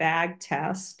is the bag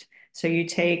test. So you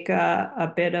take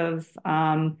a bit of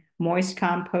moist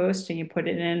compost and you put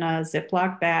it in a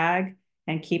Ziploc bag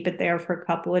and keep it there for a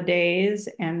couple of days.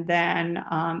 And then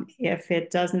if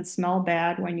it doesn't smell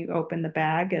bad when you open the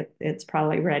bag, it's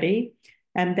probably ready.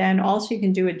 And then also you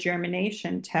can do a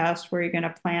germination test where you're going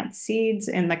to plant seeds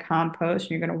in the compost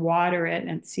and you're going to water it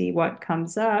and see what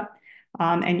comes up.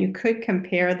 And you could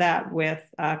compare that with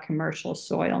commercial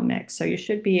soil mix. So you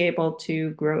should be able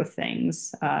to grow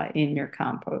things in your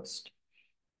compost.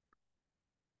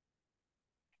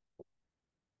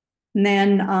 And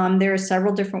then there are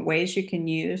several different ways you can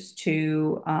use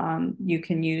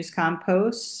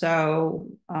compost. So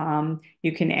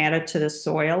you can add it to the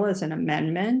soil as an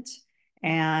amendment.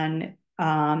 And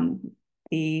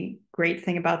the great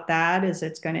thing about that is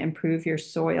it's going to improve your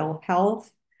soil health.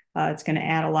 It's going to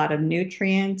add a lot of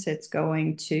nutrients. It's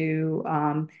going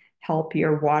to help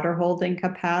your water holding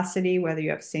capacity, whether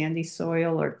you have sandy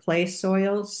soil or clay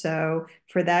soil. So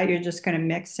for that, you're just going to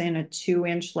mix in a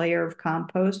 2-inch layer of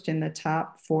compost in the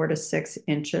top 4 to 6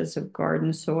 inches of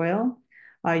garden soil.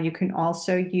 You can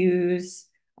also use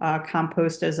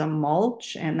compost as a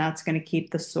mulch, and that's going to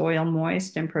keep the soil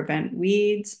moist and prevent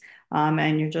weeds.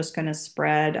 And you're just going to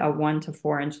spread a 1 to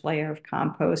 4-inch layer of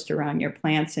compost around your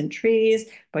plants and trees,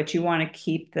 but you want to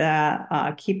keep that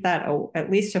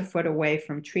at least a foot away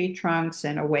from tree trunks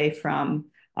and away from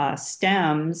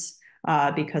stems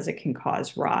because it can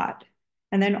cause rot.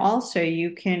 And then also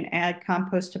you can add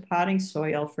compost to potting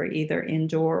soil for either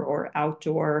indoor or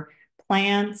outdoor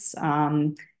plants.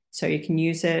 So you can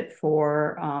use it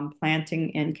for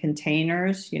planting in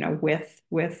containers,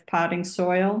 with potting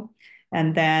soil.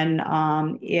 And then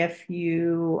if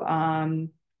the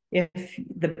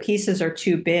pieces are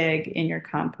too big in your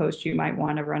compost, you might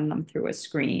want to run them through a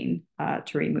screen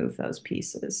to remove those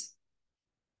pieces.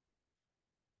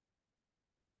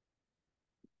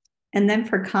 And then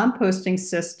for composting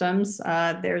systems,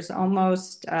 there's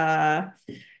almost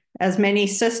as many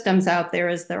systems out there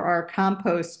as there are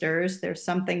composters. There's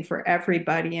something for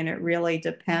everybody, and it really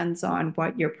depends on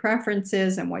what your preference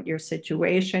is and what your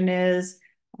situation is.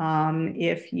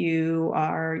 If you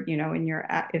are,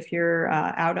 if you're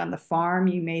out on the farm,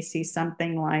 you may see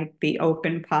something like the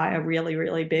open pile, a really,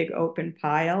 really big open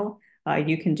pile.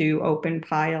 You can do open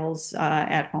piles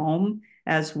at home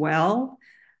as well.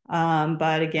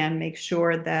 But again, make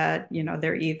sure that,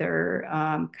 they're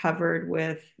either covered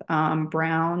with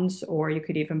browns, or you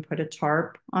could even put a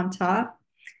tarp on top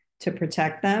to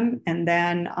protect them. And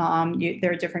then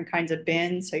there are different kinds of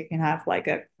bins. So you can have like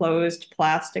a closed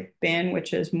plastic bin,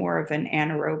 which is more of an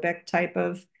anaerobic type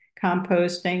of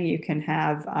composting. You can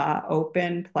have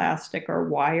open plastic or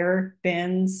wire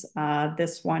bins.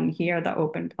 This one here, the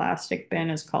open plastic bin,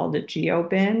 is called a geo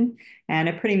bin, and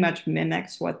it pretty much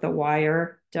mimics what the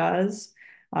wire does.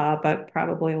 but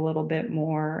probably a little bit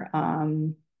more,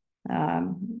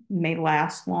 may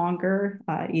last longer,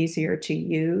 easier to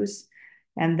use.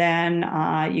 And then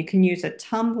you can use a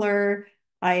tumbler.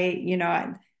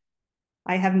 I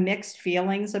have mixed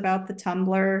feelings about the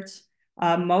tumblers.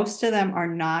 Most of them are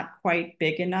not quite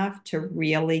big enough to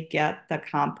really get the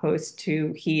compost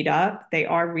to heat up. They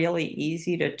are really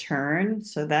easy to turn,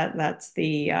 so that's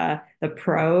the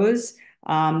pros.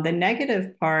 The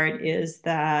negative part is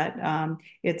that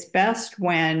it's best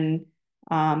when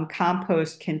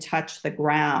compost can touch the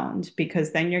ground,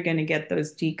 because then you're going to get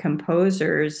those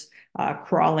decomposers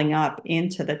crawling up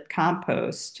into the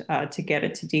compost to get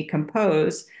it to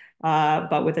decompose.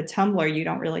 But with a tumbler, you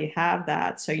don't really have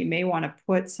that. So you may want to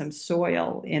put some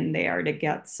soil in there to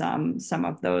get some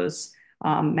of those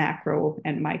macro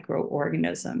and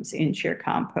microorganisms into your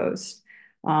compost.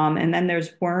 And then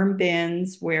there's worm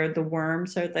bins, where the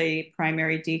worms are the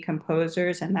primary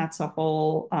decomposers, and that's a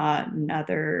whole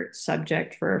another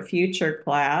subject for a future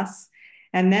class.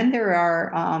 And then there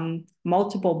are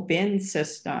multiple bin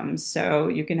systems. So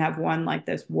you can have one like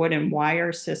this wood and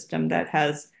wire system that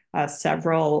has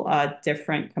several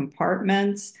different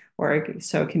compartments,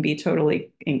 so it can be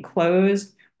totally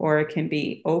enclosed, or it can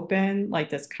be open, like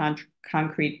this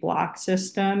concrete block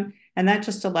system. And that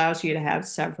just allows you to have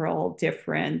several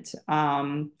different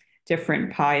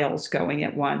piles going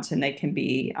at once, and they can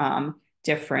be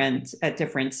different at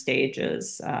different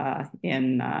stages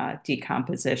in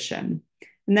decomposition.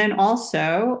 And then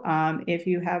also, if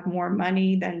you have more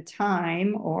money than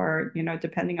time, or,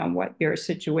 depending on what your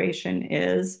situation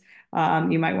is,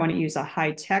 you might want to use a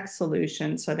high-tech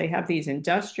solution. So they have these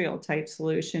industrial type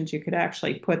solutions. You could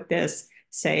actually put this,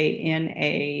 say, in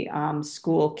a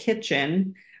school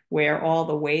kitchen, where all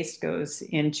the waste goes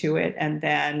into it, and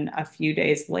then a few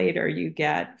days later you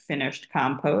get finished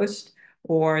compost.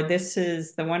 Or this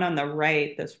is the one on the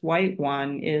right, this white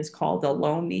one is called a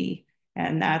Lomi,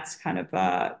 and that's kind of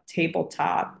a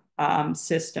tabletop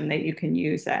system that you can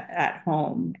use at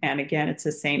home. And again, it's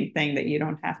the same thing, that you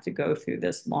don't have to go through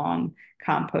this long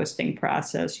composting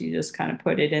process. You just kind of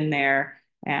put it in there,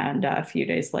 and a few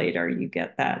days later you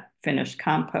get that finished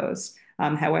compost.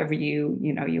 However, you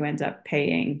end up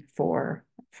paying for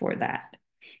that.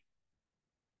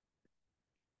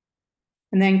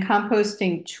 And then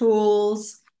composting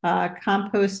tools.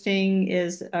 Composting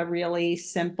is a really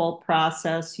simple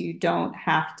process. You don't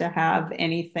have to have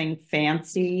anything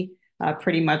fancy,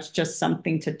 pretty much just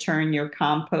something to turn your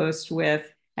compost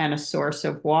with and a source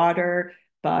of water.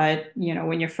 But,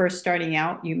 when you're first starting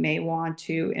out, you may want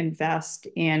to invest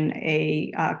in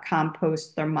a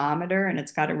compost thermometer, and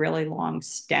it's got a really long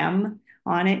stem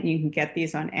on it. You can get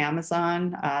these on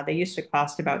Amazon. They used to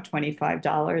cost about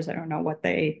 $25. I don't know what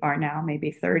they are now, maybe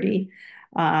 30.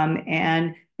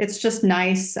 And it's just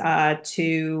nice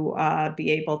to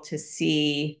be able to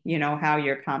see, how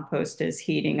your compost is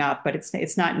heating up, but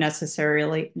it's not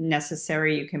necessarily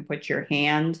necessary. You can put your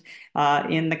hand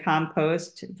in the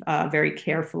compost very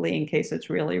carefully in case it's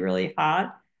really, really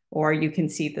hot, or you can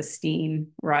see the steam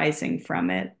rising from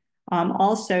it.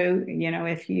 Also,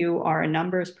 if you are a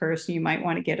numbers person, you might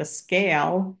want to get a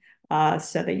scale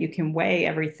so that you can weigh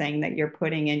everything that you're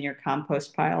putting in your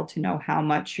compost pile to know how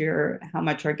much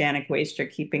organic waste you're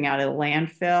keeping out of the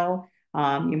landfill.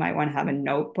 You might want to have a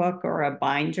notebook or a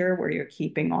binder where you're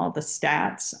keeping all the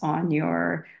stats on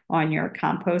your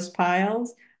compost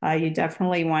piles. You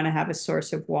definitely want to have a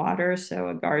source of water, so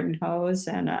a garden hose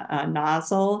and a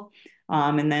nozzle.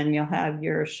 And then you'll have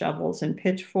your shovels and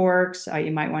pitchforks.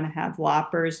 You might want to have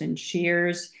loppers and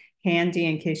shears handy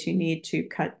in case you need to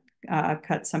cut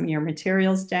some of your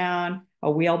materials down. A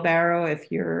wheelbarrow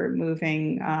if you're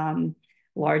moving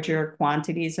larger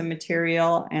quantities of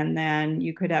material. And then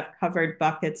you could have covered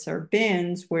buckets or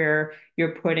bins where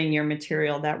you're putting your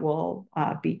material that will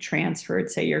be transferred,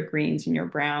 say your greens and your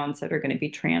browns that are going to be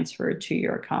transferred to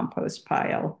your compost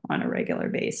pile on a regular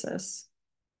basis.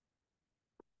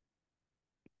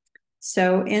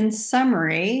 So in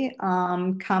summary,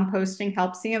 composting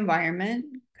helps the environment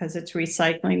because it's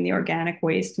recycling the organic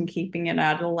waste and keeping it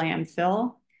out of the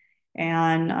landfill,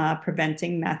 and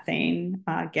preventing methane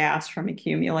gas from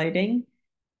accumulating.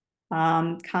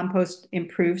 Compost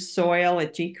improves soil,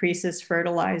 it decreases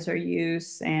fertilizer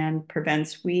use and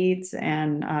prevents weeds,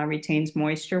 and retains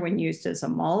moisture when used as a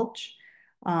mulch.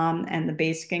 And the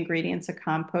basic ingredients of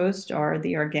compost are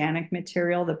the organic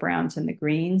material, the browns and the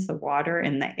greens, the water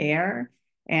and the air.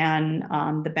 And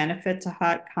the benefit to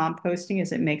hot composting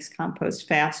is it makes compost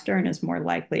faster and is more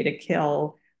likely to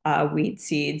kill weed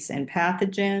seeds and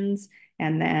pathogens.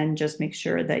 And then just make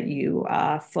sure that you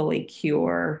fully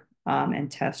cure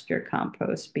and test your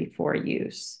compost before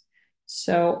use.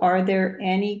 So are there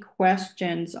any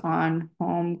questions on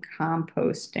home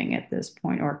composting at this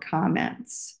point or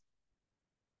comments?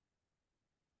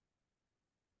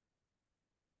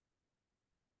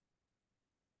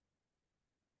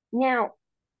 Now,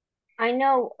 I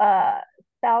know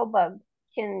sow bugs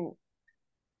can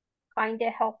kind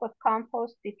of help with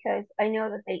compost because I know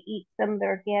that they eat some of the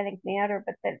organic matter,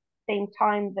 but at the same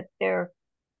time that their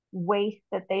waste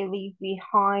that they leave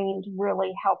behind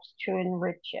really helps to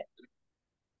enrich it.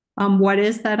 What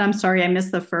is that? I'm sorry, I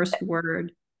missed the first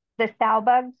word. The sow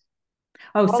bugs,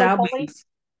 Oh, roly sow poly, bugs.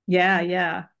 Yeah,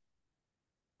 yeah.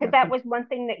 because that was one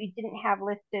thing that you didn't have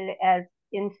listed as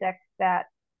insects that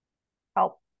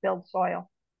help build soil.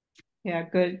 Yeah,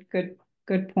 good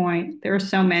point. There are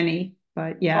so many,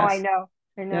 but Oh, yes, I know.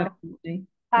 definitely.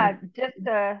 Just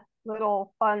a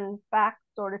little fun fact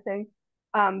sort of thing.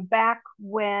 Back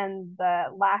when the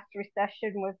last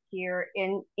recession was here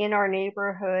in our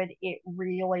neighborhood, it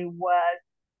really was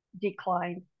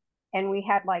declined, and we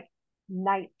had like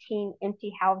 19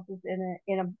 empty houses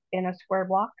in a square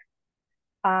block.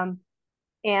 Um,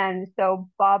 and so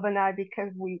Bob and I,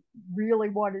 because we really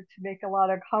wanted to make a lot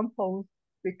of compost,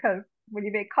 because when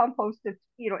you make compost, it's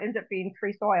ends up being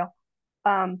free soil.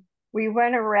 We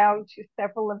went around to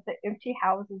several of the empty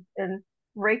houses and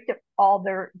raked up all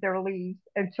their leaves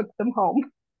and took them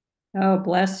home. Oh,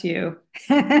 bless you.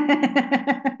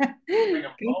 Good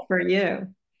for you.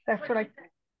 That's what I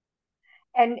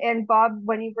and Bob,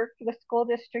 when he worked for the school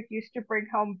district, used to bring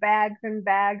home bags and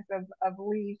bags of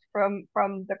leaves from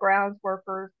the grounds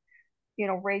workers,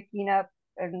 raking up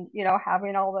and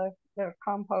having all the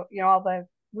compost, all the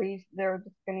leaves they're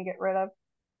just going to get rid of.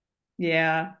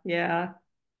 Yeah, yeah.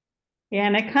 Yeah,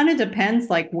 and it kind of depends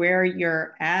like where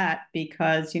you're at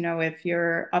because, if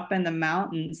you're up in the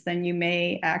mountains, then you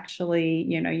may actually,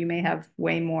 you may have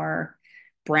way more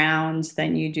browns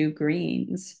than you do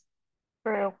greens.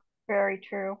 True, very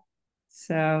true.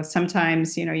 So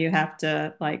sometimes, you have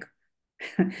to like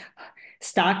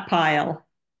stockpile,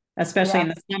 especially Yeah, in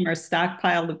the summer,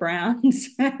 stockpile the browns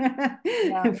yeah,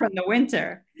 from the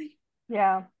winter.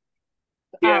 yeah.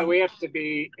 Yeah, we have to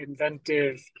be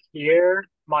inventive here.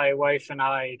 My wife and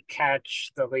I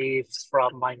catch the leaves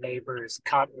from my neighbor's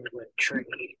cottonwood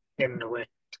tree in the wind.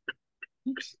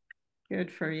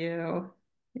 Good for you.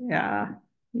 Yeah.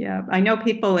 Yeah. I know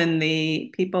people in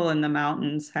the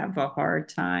mountains have a hard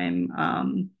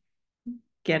time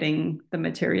getting the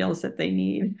materials that they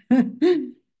need.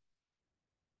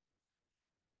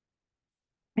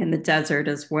 In the desert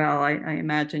as well. I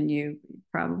imagine you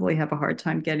probably have a hard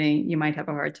time you might have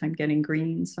a hard time getting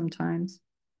greens sometimes.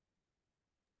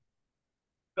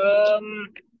 Um,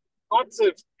 Lots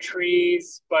of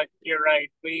trees, but you're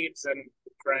right, leaves and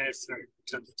grass are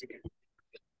tough to get.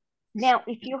 Now,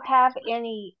 if you have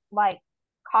any like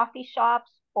coffee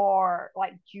shops or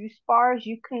like juice bars,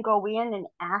 you can go in and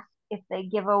ask if they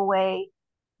give away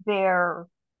their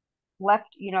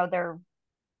left, their,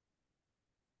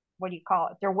 what do you call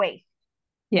it, their waste.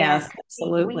 And Yes, we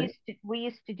absolutely.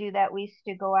 used to do that. We used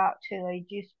to go out to a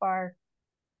juice bar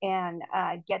and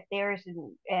get theirs,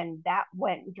 and that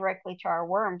went directly to our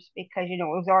worms because it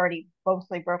was already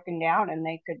mostly broken down, and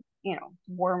they could,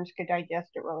 worms could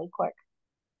digest it really quick.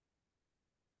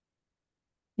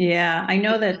 Yeah, I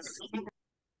know that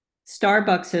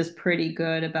Starbucks is pretty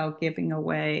good about giving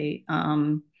away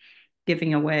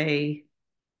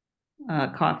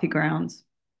coffee grounds.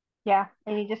 Yeah,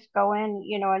 and you just go in,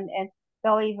 and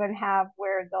they'll even have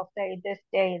where they'll say this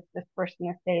day it's this person,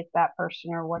 this day it's that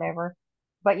person or whatever.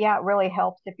 But yeah, it really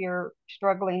helps if you're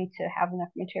struggling to have enough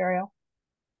material.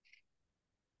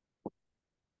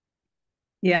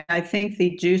 Yeah, I think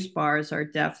the juice bars are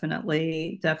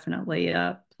definitely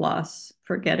a plus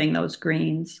for getting those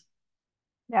greens.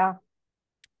 Yeah,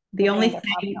 The because they only end up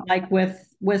having thing them. like with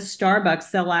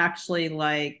Starbucks, they'll actually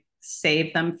like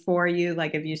save them for you.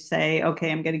 Like if you say,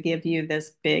 okay, I'm going to give you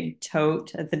this big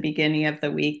tote at the beginning of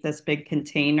the week, this big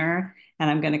container, and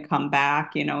I'm going to come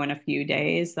back, in a few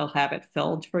days, they'll have it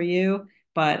filled for you.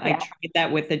 But I Yeah. tried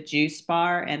that with a juice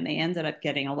bar and they ended up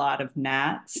getting a lot of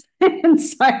gnats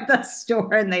inside the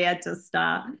store and they had to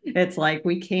stop. It's like,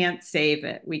 we can't save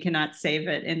it. We cannot save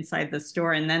it inside the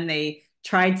store. And then they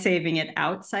tried saving it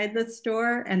outside the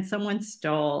store and someone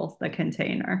stole the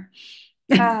container.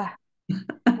 Uh,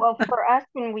 well, for us,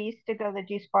 when we used to go to the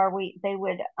juice bar, we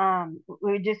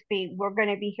would just be, we're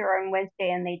going to be here on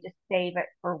Wednesday, and they just save it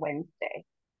for Wednesday.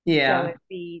 So Yeah. it'd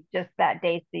be just that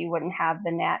day, so you wouldn't have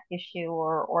the gnat issue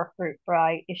or fruit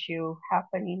fly issue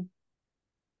happening.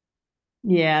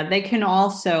 Yeah, they can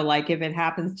also, like, if it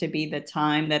happens to be the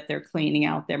time that they're cleaning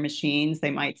out their machines,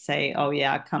 they might say, oh,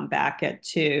 yeah, come back at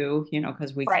 2,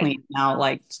 because we Right. clean out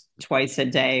like twice a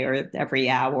day or every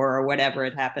hour or whatever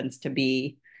it happens to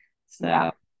be. Yeah.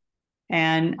 So,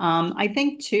 and I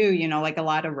think too, like a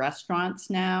lot of restaurants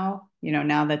now,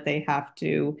 now that they have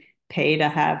to pay to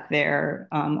have their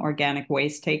organic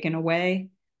waste taken away,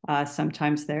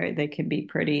 sometimes they can be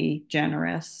pretty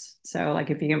generous. So, like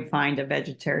if you can find a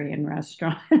vegetarian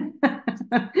restaurant.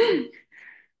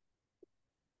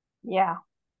 Yeah.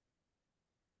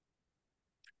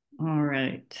 All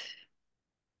right.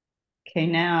 Okay,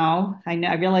 now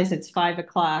I realize it's 5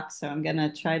 o'clock, so I'm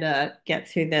gonna try to get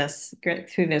through this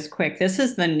quick. This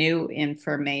is the new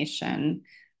information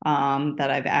that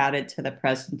I've added to the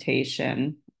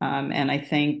presentation. And I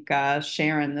think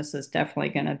Sharon, this is definitely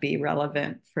going to be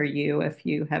relevant for you if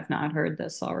you have not heard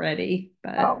this already.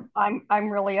 But Oh, I'm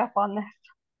really up on this.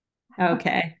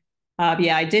 okay.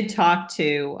 Yeah, I did talk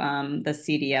to the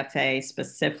CDFA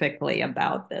specifically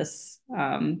about this.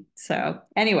 So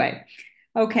anyway,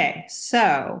 okay,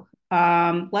 so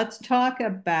let's talk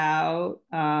about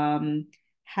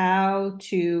how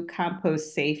to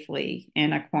compost safely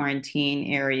in a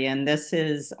quarantine area. And this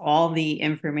is all the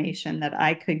information that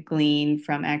I could glean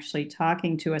from actually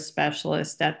talking to a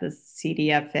specialist at the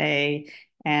CDFA.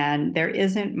 And there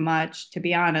isn't much, to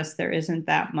be honest, there isn't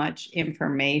that much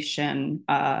information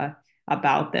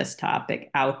about this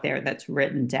topic out there that's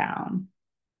written down.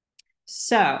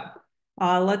 So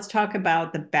let's talk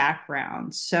about the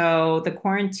background. So the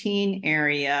quarantine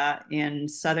area in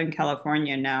Southern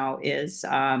California now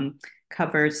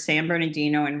covers San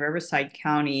Bernardino and Riverside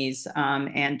counties,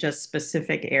 and just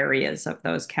specific areas of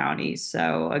those counties.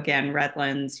 So again,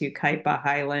 Redlands, Yucaipa,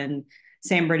 Highland,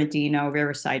 San Bernardino,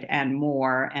 Riverside, and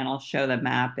more. And I'll show the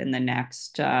map in the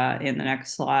next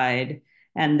slide.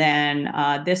 And then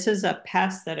this is a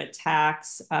pest that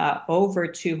attacks over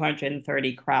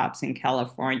 230 crops in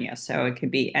California. So it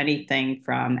could be anything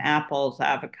from apples,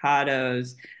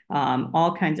 avocados,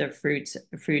 all kinds of fruits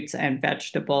and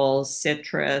vegetables,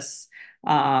 citrus,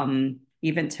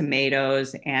 even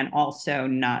tomatoes, and also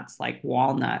nuts like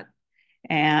walnut.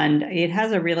 And it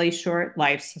has a really short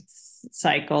life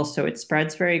cycle, so it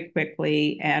spreads very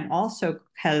quickly, and also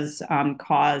has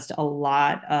caused a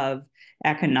lot of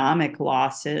economic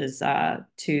losses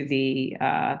to the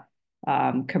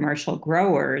commercial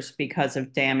growers because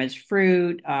of damaged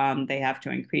fruit. They have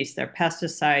to increase their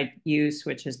pesticide use,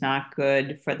 which is not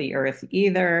good for the earth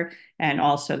either. And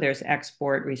also there's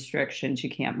export restrictions. You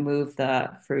can't move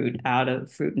the fruit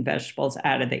and vegetables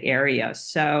out of the area.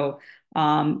 So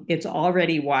it's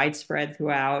already widespread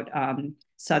throughout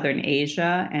Southern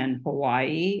Asia and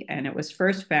Hawaii, and it was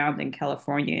first found in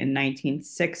California in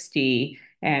 1960,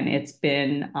 and it's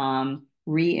been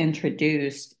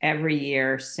reintroduced every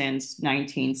year since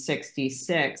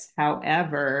 1966.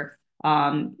 However,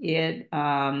 it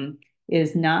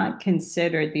is not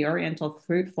considered, the oriental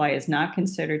fruit fly is not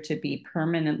considered to be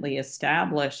permanently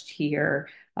established here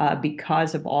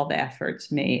because of all the efforts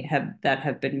that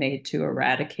have been made to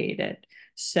eradicate it.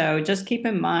 So just keep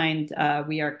in mind,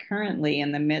 we are currently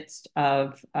in the midst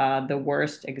of the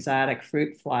worst exotic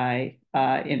fruit fly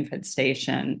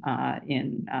infestation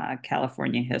in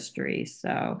California history.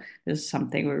 So this is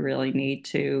something we really need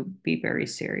to be very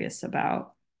serious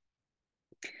about.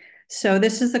 So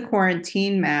this is the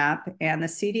quarantine map, and the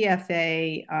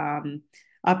CDFA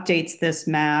updates this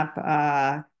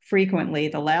map frequently.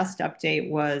 The last update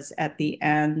was at the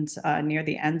end, near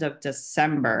the end of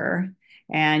December.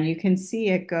 And you can see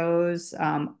it goes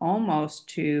almost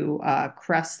to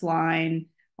Crestline,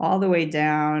 all the way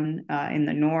down in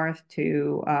the north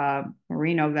to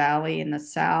Moreno Valley in the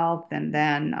south, and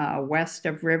then west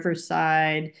of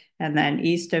Riverside, and then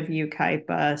east of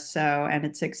Yucaipa. So, and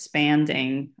it's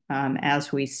expanding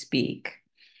as we speak.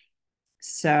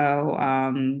 So,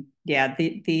 yeah,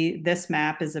 this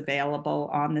map is available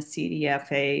on the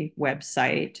CDFA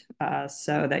website,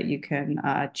 so that you can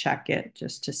check it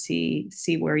just to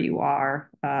see where you are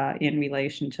in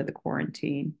relation to the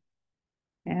quarantine.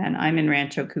 And I'm in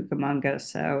Rancho Cucamonga,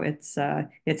 so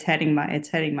it's heading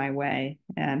my way,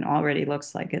 and already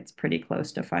looks like it's pretty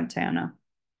close to Fontana.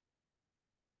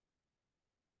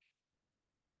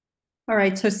 All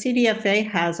right, so CDFA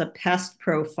has a pest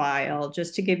profile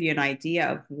just to give you an idea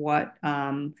of what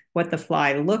the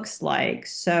fly looks like.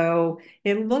 So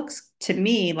it looks to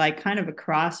me like kind of a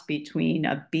cross between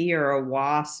a bee or a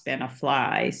wasp and a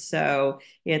fly. So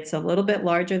it's a little bit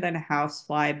larger than a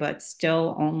housefly, but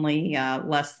still only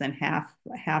less than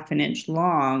half an inch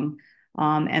long.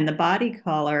 And the body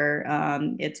color,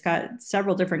 it's got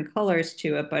several different colors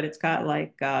to it, but it's got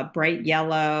like bright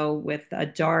yellow with a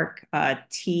dark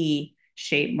T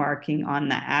shape marking on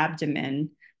the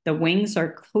abdomen. The wings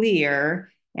are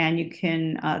clear, and you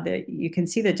can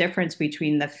see the difference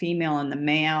between the female and the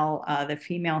male. The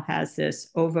female has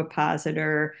this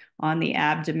ovipositor on the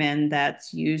abdomen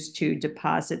that's used to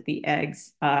deposit the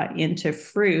eggs into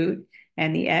fruit.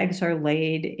 And the eggs are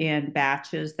laid in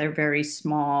batches. They're very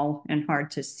small and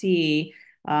hard to see.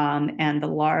 And the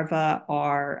larvae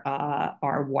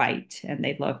are white, and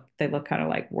they look kind of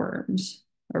like worms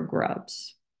or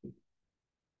grubs.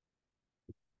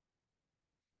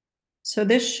 So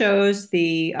this shows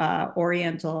the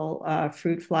oriental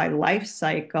fruit fly life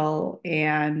cycle,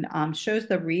 and shows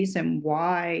the reason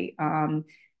why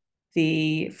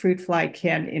the fruit fly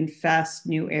can infest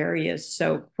new areas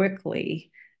so quickly.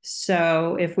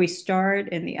 So if we start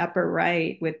in the upper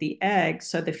right with the eggs,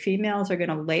 so the females are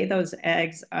going to lay those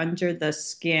eggs under the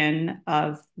skin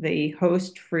of the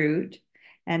host fruit.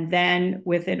 And then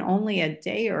within only a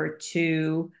day or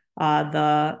two,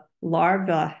 the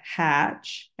larvae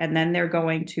hatch, and then they're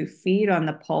going to feed on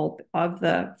the pulp of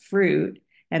the fruit.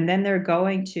 And then they're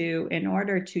going to, in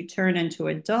order to turn into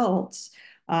adults,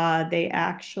 they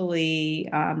actually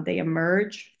they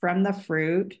emerge from the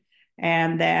fruit,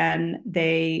 and then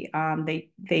they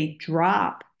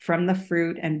drop from the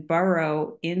fruit and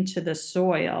burrow into the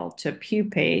soil to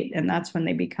pupate, and that's when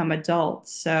they become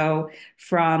adults. So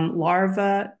from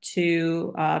larva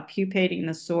to pupating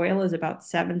the soil is about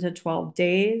 7 to 12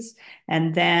 days,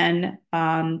 and then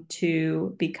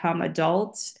to become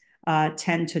adults,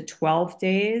 10 to 12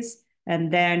 days,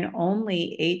 and then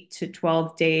only 8 to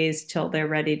 12 days till they're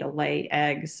ready to lay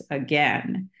eggs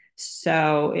again.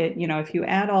 So if you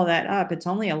add all that up, it's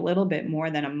only a little bit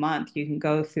more than a month. You can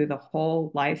go through the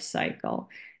whole life cycle.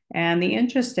 And the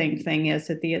interesting thing is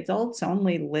that the adults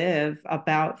only live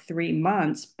about 3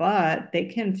 months, but they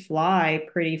can fly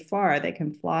pretty far. They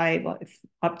can fly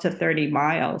up to 30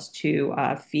 miles to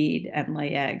feed and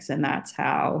lay eggs. And that's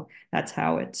how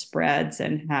it spreads,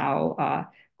 and how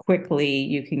quickly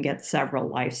you can get several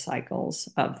life cycles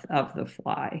of the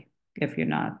fly if you're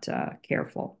not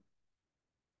careful.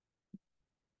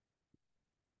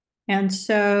 And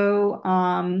so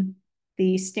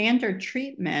the standard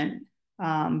treatment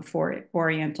for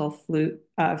oriental fruit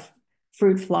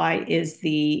fly is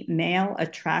the male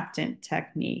attractant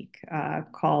technique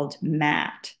called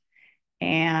MAT.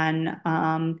 And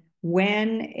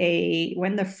when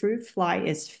the fruit fly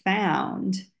is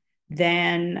found,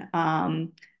 then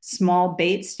small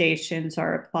bait stations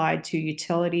are applied to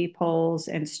utility poles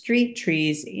and street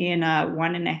trees in a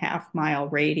 1.5-mile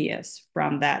radius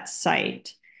from that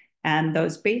site. And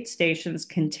those bait stations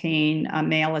contain a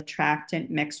male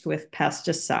attractant mixed with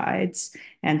pesticides.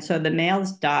 And so the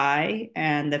males die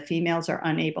and the females are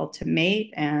unable to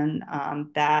mate, and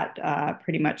that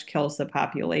pretty much kills the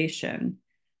population.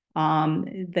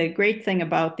 The great thing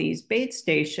about these bait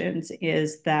stations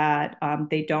is that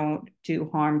they don't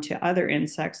do harm to other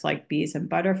insects like bees and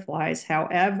butterflies.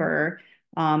 However,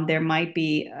 there might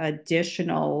be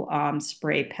additional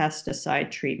spray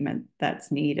pesticide treatment that's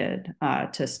needed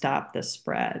to stop the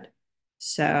spread.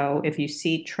 So if you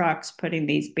see trucks putting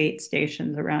these bait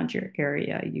stations around your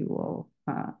area, you will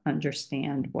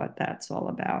understand what that's all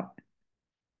about.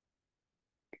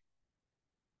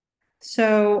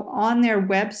 So on their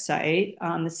website,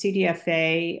 the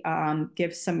CDFA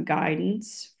gives some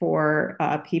guidance for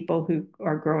people who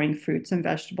are growing fruits and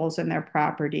vegetables in their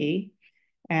property.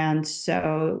 And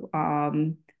so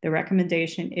the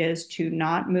recommendation is to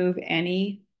not move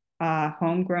any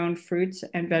homegrown fruits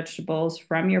and vegetables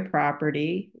from your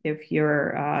property if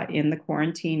you're in the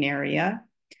quarantine area.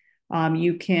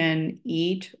 You can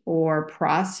eat or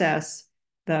process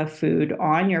the food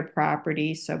on your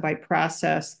property. So by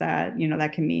process, that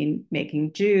that can mean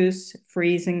making juice,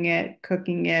 freezing it,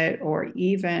 cooking it, or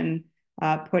even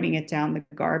putting it down the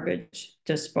garbage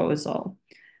disposal.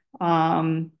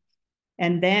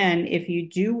 And then if you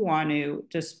do want to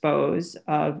dispose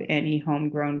of any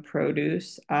homegrown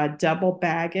produce, double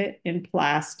bag it in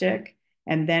plastic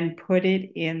and then put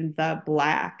it in the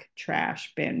black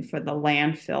trash bin for the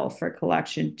landfill for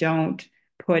collection. Don't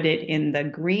put it in the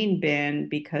green bin,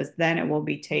 because then it will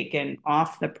be taken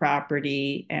off the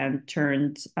property and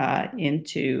turned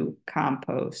into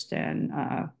compost. And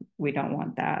we don't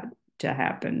want that to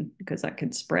happen, because that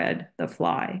could spread the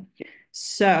fly.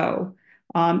 So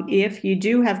if you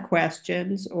do have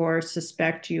questions or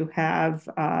suspect you have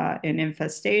an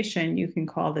infestation, you can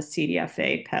call the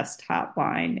CDFA pest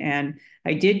hotline. And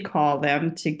I did call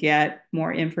them to get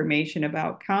more information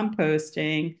about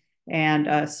composting. And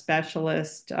a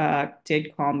specialist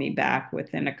did call me back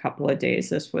within a couple of days.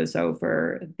 This was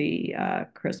over the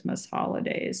Christmas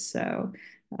holidays. So,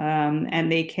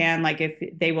 and they can, like,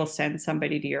 if they will send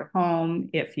somebody to your home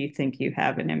if you think you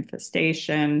have an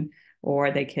infestation,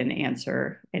 or they can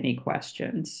answer any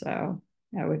questions. So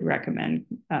I would recommend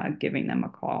giving them a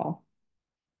call.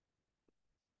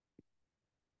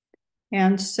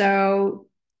 And so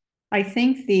I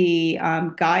think the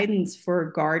guidance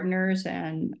for gardeners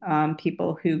and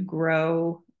people who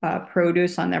grow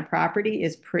produce on their property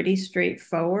is pretty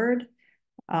straightforward.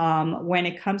 When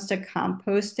it comes to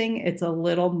composting, it's a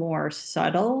little more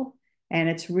subtle, and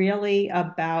it's really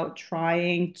about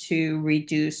trying to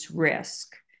reduce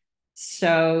risk.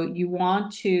 So you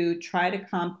want to try to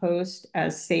compost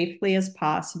as safely as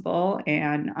possible.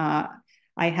 And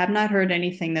I have not heard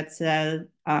anything that said,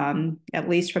 at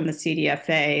least from the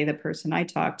CDFA, the person I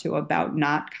talked to, about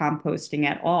not composting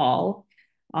at all.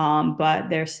 But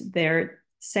they're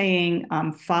saying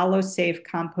follow safe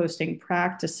composting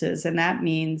practices. And that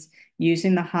means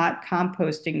using the hot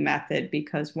composting method,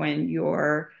 because when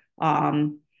you're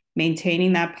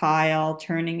maintaining that pile,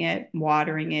 turning it,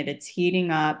 watering it, it's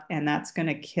heating up, and that's going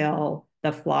to kill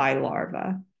the fly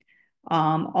larva.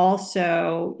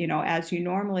 Also, as you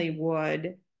normally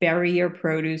would, bury your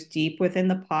produce deep within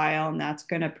the pile, and that's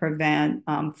going to prevent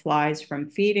flies from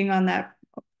feeding on that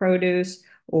produce,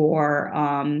 or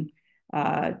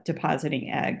depositing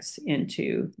eggs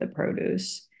into the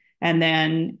produce. And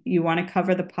then you want to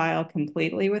cover the pile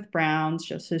completely with browns,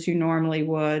 just as you normally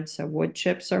would. So wood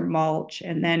chips or mulch.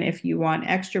 And then if you want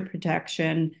extra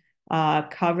protection,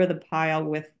 cover the pile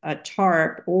with a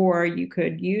tarp, or you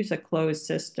could use a closed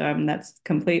system that's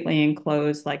completely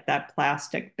enclosed, like that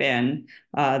plastic bin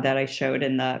that I showed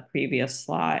in the previous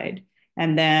slide.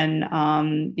 And then,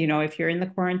 if you're in the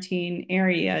quarantine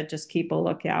area, just keep a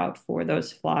lookout for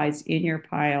those flies in your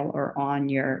pile or on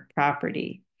your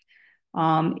property.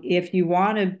 If you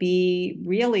want to be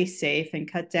really safe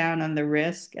and cut down on the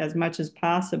risk as much as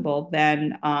possible,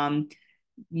 then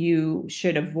you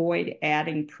should avoid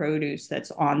adding produce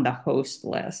that's on the host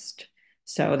list.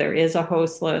 So there is a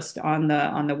host list on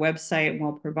the website, and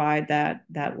we'll provide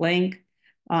that link,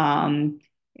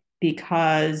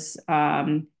 because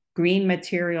green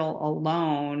material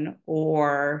alone,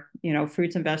 or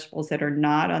fruits and vegetables that are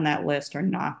not on that list, are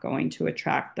not going to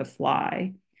attract the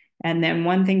fly. And then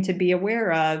one thing to be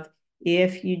aware of,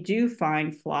 if you do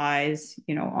find flies,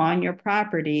 on your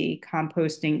property,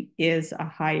 composting is a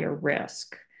higher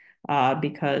risk,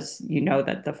 because you know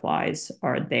that the flies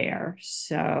are there.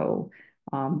 So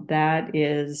that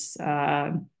is,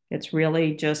 it's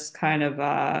really just kind of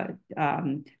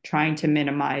trying to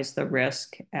minimize the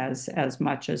risk as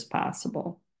much as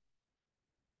possible.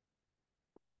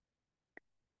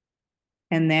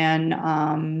 And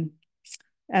then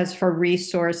as for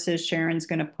resources, Sharon's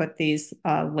going to put these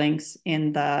links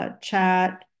in the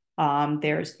chat.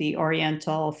 There's the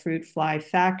Oriental fruit fly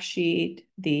fact sheet,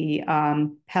 the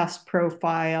pest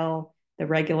profile, the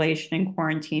regulation and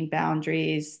quarantine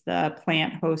boundaries, the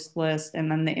plant host list, and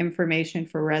then the information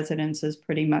for residents is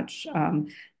pretty much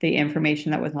the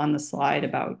information that was on the slide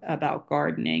about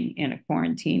gardening in a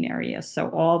quarantine area. So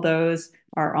all those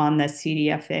are on the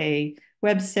CDFA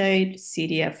website,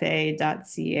 cdfa.ca.gov.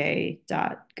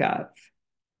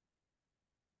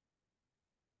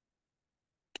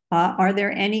 Are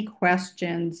there any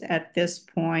questions at this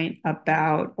point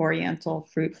about Oriental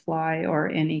fruit fly, or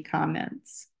any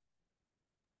comments?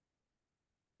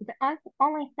 The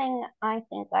only thing I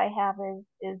think I have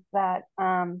is that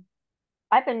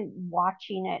I've been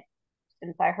watching it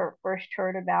since I first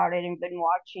heard about it, and been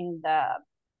watching the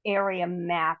area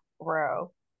map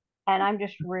grow. And I'm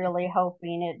just really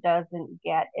hoping it doesn't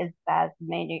get as bad as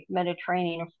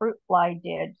Mediterranean fruit fly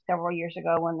did several years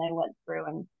ago, when they went through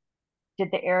and did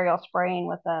the aerial spraying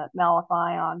with a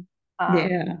malathion.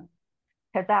 Yeah.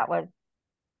 Because that was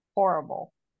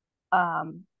horrible.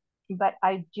 But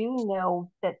I do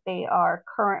know that they are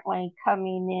currently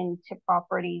coming into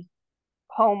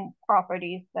home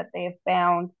properties that they have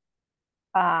found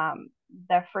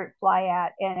the fruit fly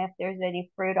at, and if there's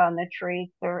any fruit on the trees,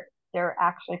 they're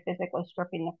actually physically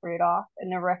stripping the fruit off,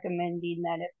 and they're recommending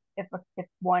that if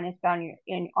one is found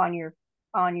on your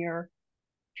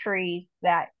trees,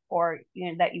 that, or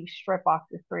that you strip off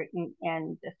the fruit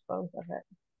and dispose of it.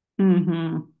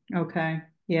 Mm-hmm. Okay.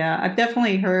 Yeah, I've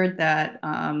definitely heard that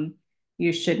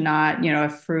you should not,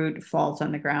 if fruit falls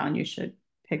on the ground, you should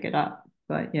pick it up.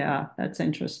 But yeah, that's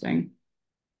interesting.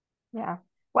 Yeah.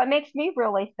 What makes me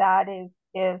really sad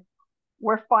is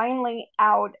we're finally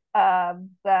out of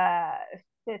the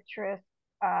citrus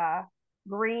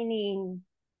greening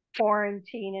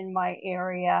quarantine in my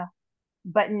area,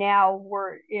 but now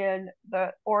we're in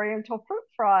the Oriental fruit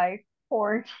fly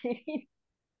quarantine.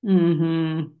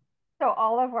 Mm-hmm. So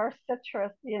all of our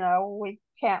citrus, we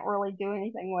can't really do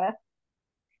anything with.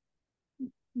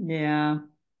 Yeah.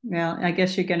 Well, I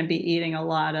guess you're going to be eating a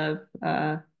lot of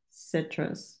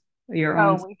citrus, your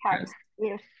own Oh, citrus. we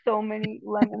have so many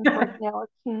lemons right now.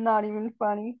 It's not even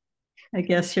funny. I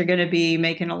guess you're going to be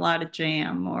making a lot of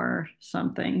jam or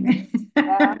something.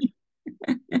 Yeah.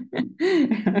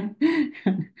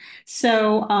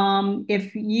 So,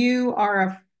 if you are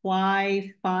a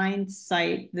fly find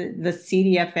site, the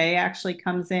CDFA actually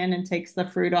comes in and takes the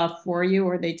fruit off for you,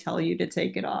 or they tell you to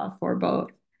take it off, or both.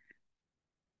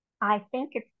 I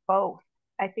think it's both.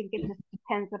 I think it just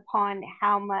depends upon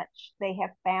how much they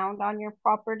have found on your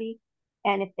property.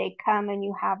 And if they come and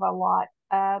you have a lot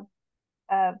of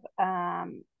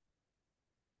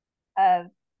of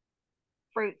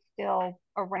fruit still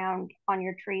around on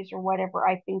your trees or whatever,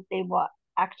 I think they will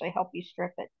actually help you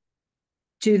strip it.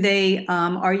 Do they,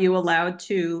 are you allowed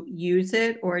to use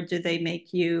it, or do they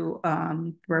make you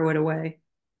throw it away?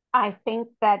 I think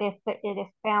that if it is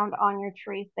found on your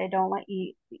trees, they don't let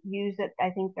you use it.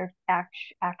 I think they're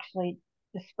actually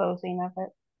disposing of it.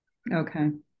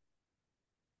 Okay.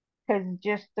 Because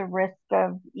just the risk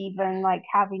of even like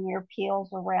having your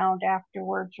peels around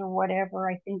afterwards or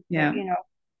whatever, I think that, Yeah.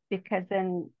 because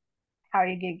then how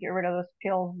do you get rid of those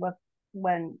peels with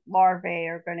when larvae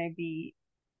are going to be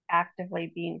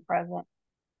actively being present?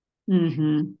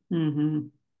 Mm-hmm. Mm-hmm.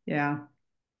 Yeah.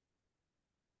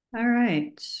 All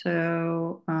right.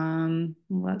 So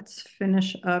let's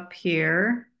finish up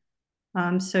here.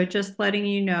 So just letting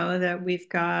you know that we've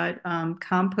got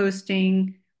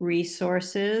composting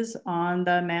resources on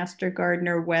the Master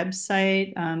Gardener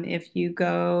website. If you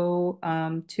go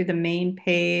to the main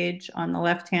page on the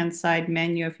left-hand side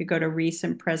menu, if you go to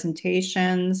recent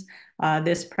presentations,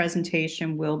 this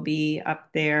presentation will be up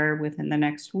there within the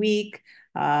next week.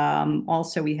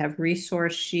 Also, we have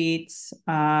resource sheets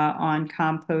on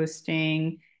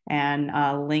composting and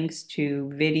links to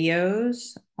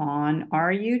videos on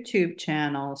our YouTube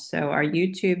channel. So our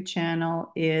YouTube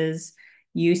channel is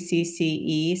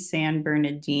UCCE San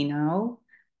Bernardino.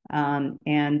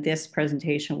 And this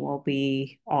presentation will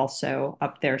be also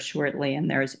up there shortly. And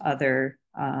there's other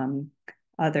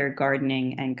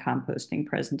gardening and composting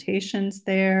presentations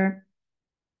there.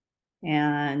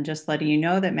 And just letting you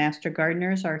know that Master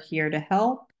Gardeners are here to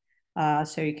help.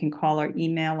 So you can call or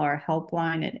email our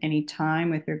helpline at any time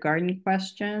with your garden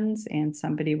questions, and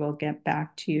somebody will get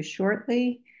back to you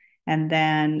shortly. And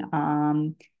then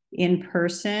in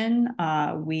person,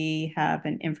 we have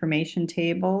an information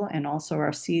table and also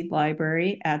our seed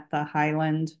library at the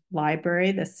Highland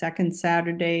Library the second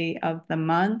Saturday of the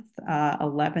month,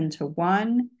 11 to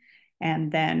 1.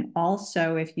 And then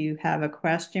also, if you have a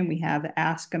question, we have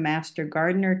Ask a Master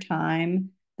Gardener time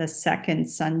the second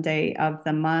Sunday of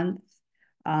the month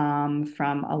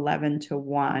from 11 to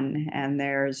 1. And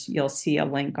you'll see a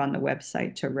link on the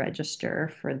website to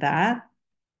register for that.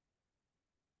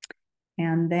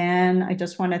 And then I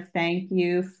just want to thank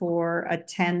you for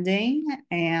attending.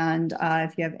 And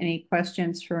if you have any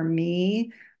questions for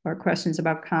me or questions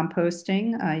about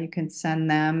composting, you can send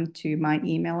them to my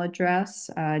email address,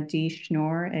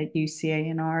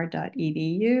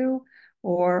 dschnur@ucanr.edu,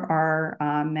 or our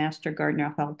Master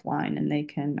Gardener helpline, and they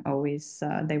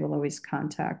will always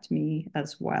contact me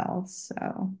as well.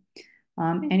 So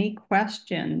any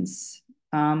questions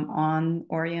on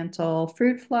oriental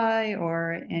fruit fly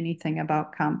or anything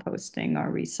about composting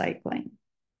or recycling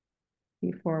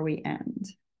before we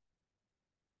end?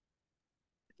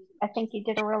 I think you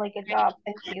did a really good job.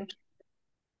 Thank you.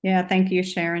 Yeah, thank you,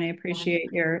 Sharon. I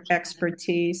appreciate your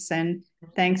expertise, and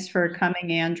thanks for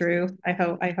coming, Andrew. I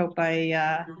hope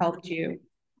I helped you.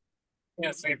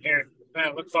 Yeah, same here. I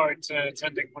look forward to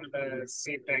attending one of the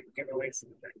seed bank giveaways.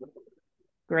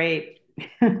 Great.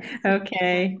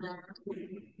 Okay.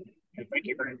 Thank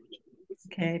you very much.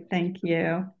 Okay, thank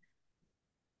you.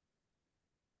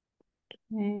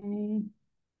 Okay. And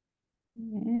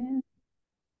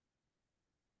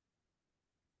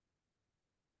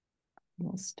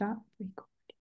we'll stop recording.